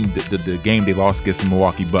team, the game they lost against the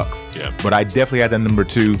Milwaukee Bucks. Yeah. But I definitely had that number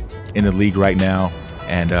 2 in the league right now,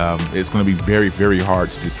 and it's going to be very, very hard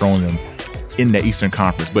to dethrone them in the Eastern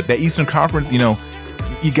Conference. But that Eastern Conference, you know,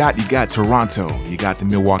 you got Toronto, you got the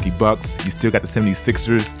Milwaukee Bucks, you still got the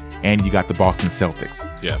 76ers, and you got the Boston Celtics.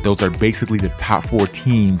 Yeah. Those are basically the top 4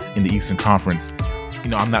 teams in the Eastern Conference. You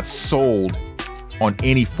know, I'm not sold on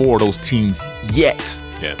any 4 of those teams yet.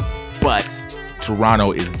 Yeah. But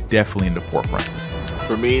Toronto is definitely in the forefront.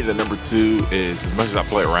 For me, the number 2 is, as much as I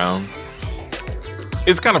play around,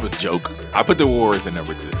 it's kind of a joke. I put the Warriors at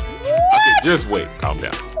number 2. Okay, just wait. Calm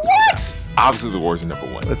down. What? Obviously, the Warriors are number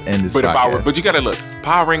 1. Let's end this But podcast. but you got to look.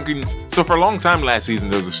 Power rankings. So for a long time last season,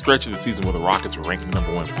 there was a stretch of the season where the Rockets were ranked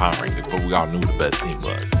number 1 in the power rankings, but we all knew who the best team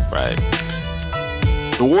was, right?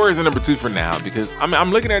 The Warriors are number 2 for now because I'm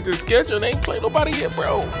looking at their schedule. They ain't played nobody yet,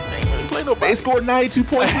 bro. They ain't really played nobody. They scored 92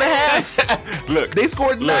 points in a half. Look, They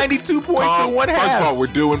scored 92 points in one half. First of all, we're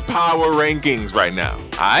doing power rankings right now.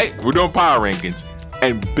 All right? We're doing power rankings.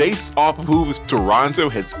 And based off of who Toronto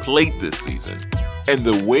has played this season and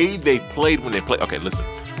the way they played when they played. Okay, listen.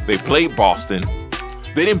 They played Boston.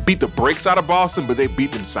 They didn't beat the brakes out of Boston, but they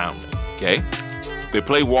beat them soundly. Okay? They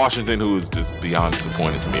played Washington, who is just beyond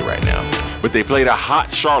disappointing to me right now. But they played a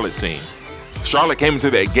hot Charlotte team. Charlotte came into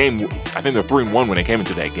that game, I think they're 3-1 when they came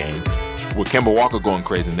into that game, with Kemba Walker going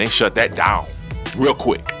crazy, and they shut that down real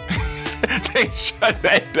quick. They shut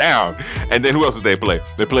that down. And then who else did they play?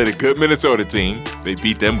 They played a good Minnesota team. They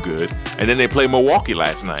beat them good. And then they played Milwaukee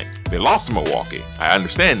last night. They lost to Milwaukee. I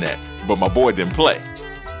understand that. But my boy didn't play.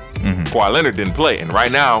 Kawhi Leonard didn't play. And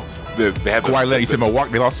right now, they have Kawhi Leonard, you said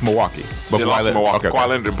Milwaukee. They lost to Milwaukee. But they lost to Milwaukee. Okay. Kawhi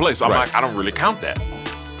Leonard didn't play. So I'm Right. like, I don't really count that.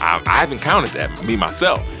 I haven't counted that, me,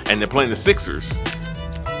 myself. And they're playing the Sixers.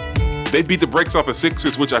 They beat the brakes off the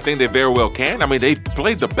Sixers, which I think they very well can. I mean, they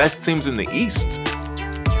played the best teams in the East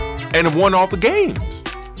and have won all the games.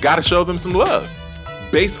 got to show them some love.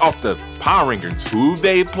 Based off the power rankings, who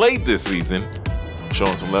they played this season,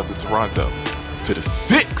 showing some love to Toronto. To the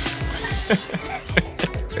 6.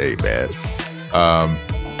 Hey, man.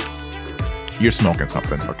 You're smoking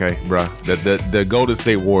something, okay, bro? The Golden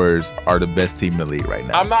State Warriors are the best team in the league right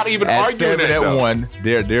now. I'm not even at arguing 7 that, at though. 1,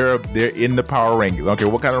 they're in the power rankings. Okay,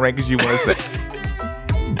 what kind of rankings you want to say?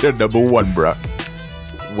 They're number 1, bro.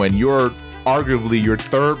 When you're arguably your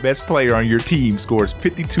third best player on your team scores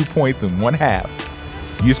 52 points in one half,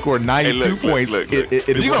 you scored 92 points look. in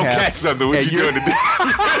You one gonna half, catch something? What and you doing today?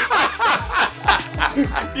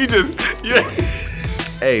 You just, yeah.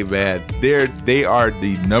 Hey, man, they are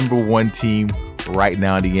the number 1 team right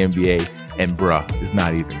now in the NBA, and bruh, it's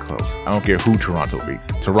not even close. I don't care who Toronto beats.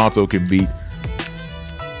 Toronto can beat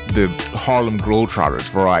the Harlem Globetrotters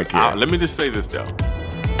for all I care. Let me just say this though: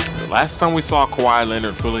 the last time we saw Kawhi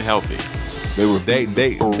Leonard fully healthy, They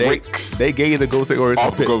gave the Golden State Warriors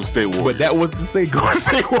off some Golden State Warriors, but that was the same Golden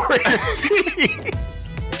State Warriors team.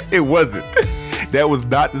 It wasn't. That was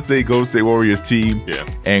not the same Golden State Warriors team. Yeah.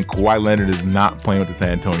 And Kawhi Leonard is not playing with the San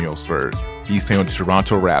Antonio Spurs. He's playing with the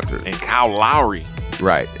Toronto Raptors. and Kyle Lowry.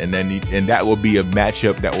 Right. And then that will be a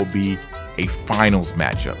matchup that will be a finals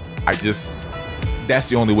matchup. That's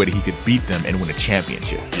the only way that he could beat them and win a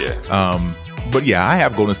championship. Yeah. But yeah, I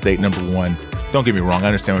have Golden State number 1. Don't get me wrong. I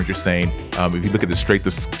understand what you're saying. If you look at the strength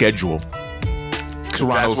of schedule,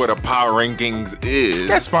 That's what a power rankings is.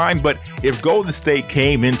 that's fine. But if Golden State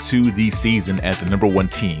came into the season as the number 1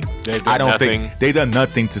 team, They've done I don't nothing. think they've done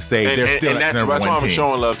nothing to say they're still and the number that's why 1 I'm team.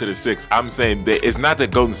 showing love to the 6. I'm saying that it's not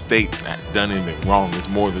that Golden State done anything wrong. It's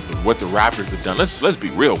more that what the Raptors have done. Let's be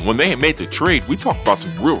real. When they made the trade, we talked about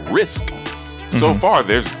some real risk. So far,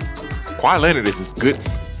 Kawhi Leonard is as good.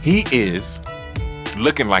 He is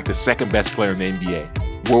looking like the second best player in the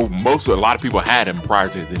NBA. Well, a lot of people had him prior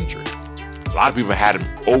to his injury. A lot of people had him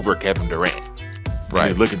over Kevin Durant. Right.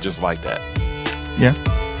 He's looking just like that. Yeah,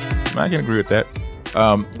 I can agree with that.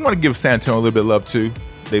 I want to give San Antonio a little bit of love too.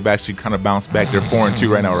 They've actually kind of bounced back. They're 4-2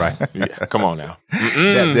 right now, right? Yeah, come on now.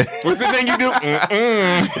 What's the thing you do?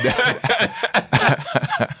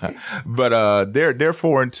 But they're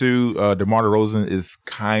 4-2. DeMar DeRozan is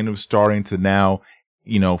kind of starting to now,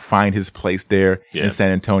 find his place there in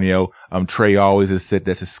San Antonio. Trey always has said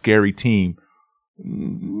that's a scary team.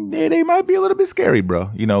 They might be a little bit scary,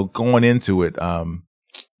 bro. Going into it. The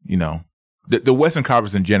Western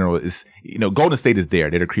Conference in general is, Golden State is there.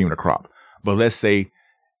 They're the cream of the crop. But let's say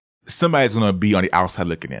somebody's going to be on the outside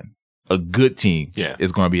looking in. A good team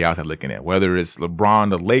is going to be outside looking in. Whether it's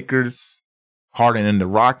LeBron, the Lakers, Harden, and the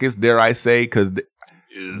Rockets, dare I say, because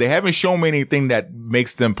they haven't shown me anything that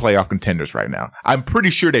makes them playoff contenders right now. I'm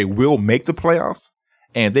pretty sure they will make the playoffs.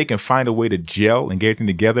 And if they can find a way to gel and get everything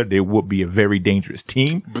together, they will be a very dangerous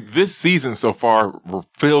team. But this season so far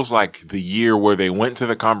feels like the year where they went to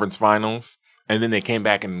the conference finals and then they came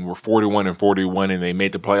back and were 41-41 and they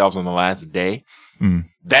made the playoffs on the last day.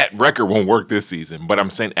 That record won't work this season, but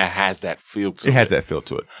I'm saying it has that feel to it. It has that feel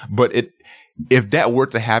to it. But if that were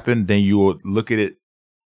to happen, then you will look at it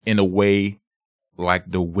in a way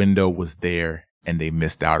like the window was there and they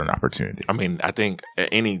missed out on opportunity. I mean, I think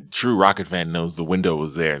any true Rocket fan knows the window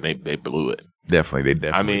was there and they blew it. Definitely,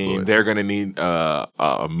 blew it. They're going to need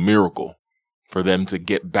a miracle for them to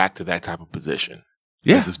get back to that type of position.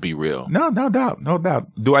 Yeah. Let's just be real. No doubt.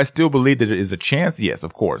 Do I still believe that there is a chance? Yes,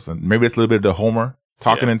 of course. And maybe it's a little bit of the homer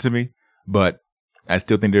talking into me, but I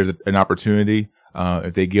still think there's an opportunity.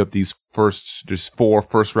 If they give up these 4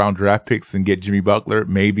 first-round draft picks and get Jimmy Butler,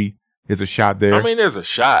 maybe there's a shot there. I mean, there's a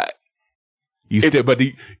shot.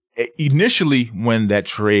 Initially, when that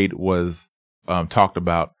trade was talked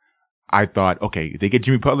about, I thought, okay, if they get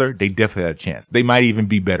Jimmy Butler, they definitely had a chance. They might even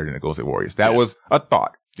be better than the Golden State Warriors. That was a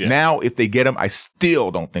thought. Yeah. Now, if they get him, I still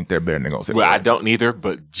don't think they're better than the Golden State Warriors. I don't either,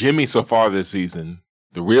 but Jimmy so far this season,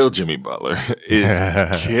 the real Jimmy Butler, is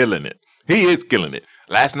killing it. He is killing it.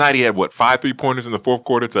 Last night, he had, 5 3-pointers in the fourth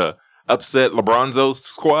quarter to upset LeBronzo's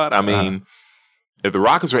squad? I mean, if the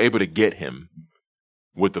Rockets are able to get him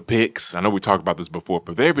with the picks, I know we talked about this before,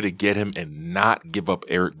 but they're able to get him and not give up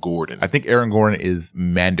Eric Gordon. I think Aaron Gordon is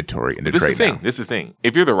mandatory in the trade now. This is the thing.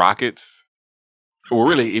 If you're the Rockets, or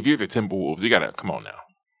really, if you're the Timberwolves, you got to, come on now.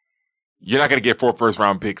 You're not going to get 4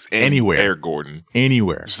 first-round picks anywhere. Eric Gordon.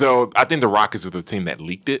 Anywhere. So I think the Rockets are the team that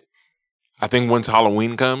leaked it. I think once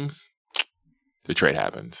Halloween comes, the trade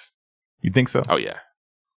happens. You think so? Oh, yeah.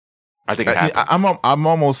 I think it happens. I'm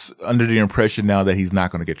almost under the impression now that he's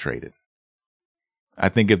not going to get traded. I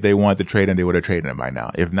think if they wanted to trade him, they would have traded him by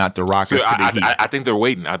now. If not the Rockets, I think they're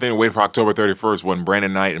waiting. I think they're waiting for October 31st when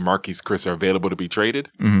Brandon Knight and Marquise Chris are available to be traded.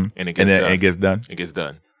 Mm-hmm. And it gets done. It gets done. It gets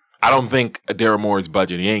done. I don't think Daryl Morey's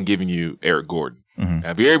budget, he ain't giving you Eric Gordon. Mm-hmm.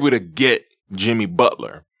 Now, if you're able to get Jimmy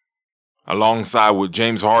Butler alongside with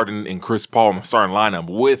James Harden and Chris Paul in the starting lineup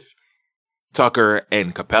with Tucker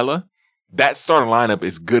and Capella, that starting lineup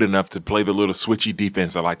is good enough to play the little switchy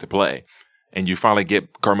defense I like to play. And you finally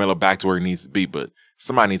get Carmelo back to where he needs to be, but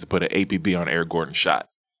somebody needs to put an APB on Eric Gordon's shot.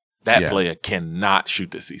 That player cannot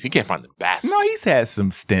shoot this season. He can't find the basket. No, he's had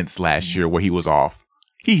some stints last year where he was off.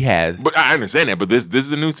 He has. But I understand that, but this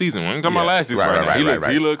is a new season. We're talking about last season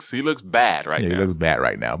right. He looks bad right now. He looks bad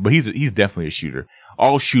right now. But he's definitely a shooter.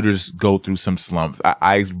 All shooters go through some slumps.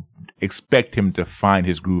 I expect him to find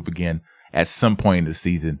his groove again at some point in the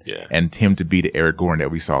season and him to be the Eric Gordon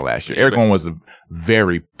that we saw last year. Eric Gordon was a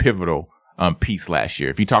very pivotal piece last year.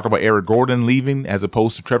 If you talk about Eric Gordon leaving as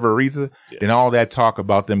opposed to Trevor Ariza, then all that talk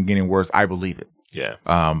about them getting worse, I believe it. Yeah.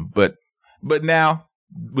 But now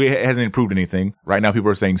it hasn't improved anything. Right now, people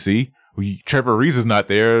are saying, "See, Trevor Ariza's not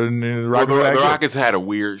there." And the Rockets had a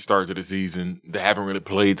weird start to the season. They haven't really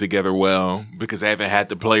played together well because they haven't had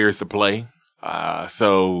the players to play.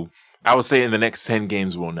 So I would say in the next 10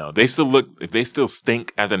 games, we'll know. If they still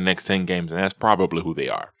stink after the next 10 games, and that's probably who they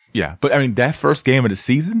are. Yeah, but I mean, that first game of the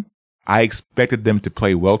season, I expected them to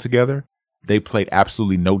play well together. They played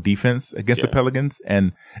absolutely no defense against the Pelicans,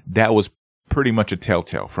 and that was pretty much a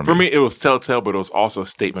telltale for me. For me, it was telltale, but it was also a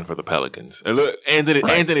statement for the Pelicans. And look,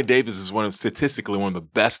 Anthony Davis is statistically one of the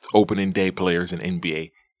best opening day players in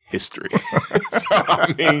NBA history. So,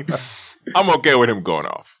 I mean, I'm okay with him going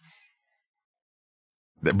off.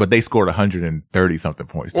 But they scored 130-something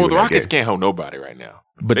points. Well, the Rockets can't hold nobody right now.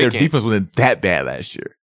 But their defense wasn't that bad last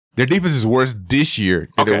year. Their defense is worse this year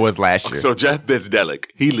than it was last year. So Jeff Bzdelik,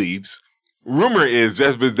 he leaves. Rumor is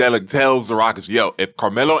Jeff Bzdelik tells the Rockets, yo, if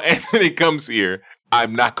Carmelo Anthony comes here,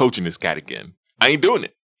 I'm not coaching this cat again. I ain't doing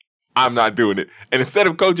it. I'm not doing it. And instead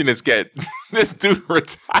of coaching this cat, this dude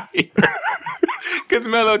retired. Because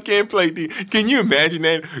Melo can't play D. Can you imagine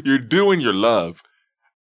that? You're doing your love.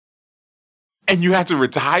 And you have to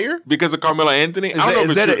retire because of Carmelo Anthony?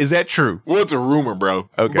 Is that true? Well, it's a rumor, bro.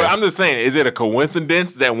 Okay. But I'm just saying, is it a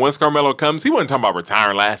coincidence that once Carmelo comes, he wasn't talking about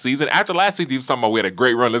retiring last season. After last season, he was talking about we had a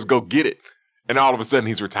great run. Let's go get it. And all of a sudden,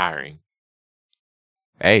 he's retiring.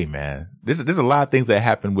 Hey, man. There's a lot of things that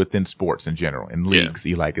happen within sports in general, in leagues.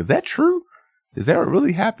 You're like, is that true? Is that what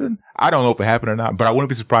really happened? I don't know if it happened or not, but I wouldn't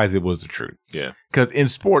be surprised if it was the truth. Yeah. Because in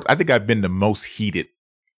sports, I think I've been the most heated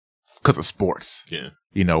because of sports. Yeah.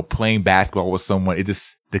 You know, playing basketball with someone,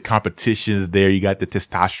 the competition's there. You got the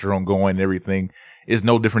testosterone going and everything. It's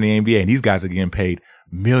no different in the NBA. And these guys are getting paid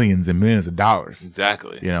millions and millions of dollars.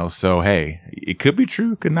 Exactly. You know, so hey, it could be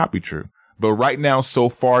true, could not be true. But right now, so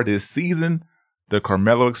far this season, the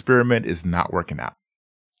Carmelo experiment is not working out.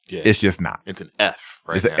 Yeah. It's just not. It's an F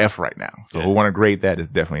right now. It's an F right now. So if we want to grade that, it's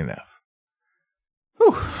definitely an F.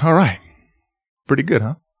 Whew, all right. Pretty good,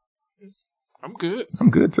 huh? I'm good. I'm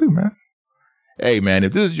good too, man. Hey, man,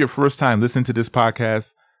 if this is your first time listening to this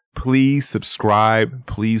podcast, please subscribe.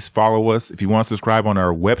 Please follow us. If you want to subscribe on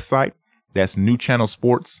our website, that's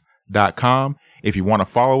newchannelsports.com. If you want to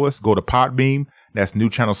follow us, go to Podbean. That's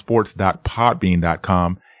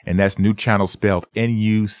newchannelsports.podbean.com. And that's New Channel spelled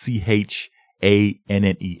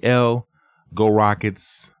NUCHANNEL. Go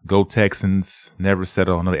Rockets. Go Texans. Never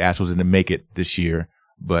settle. I know the Astros didn't make it this year,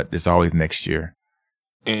 but it's always next year.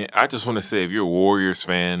 And I just want to say, if you're a Warriors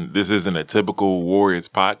fan, this isn't a typical Warriors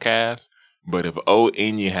podcast, but if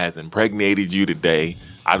Onye has impregnated you today,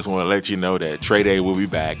 I just want to let you know that Trey Day will be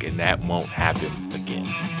back, and that won't happen again.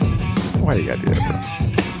 Why you gotta do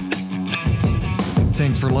that, bro?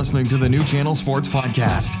 Thanks for listening to the New Channel Sports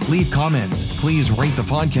Podcast. Leave comments. Please rate the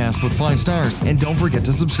podcast with 5 stars, and don't forget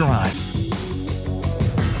to subscribe.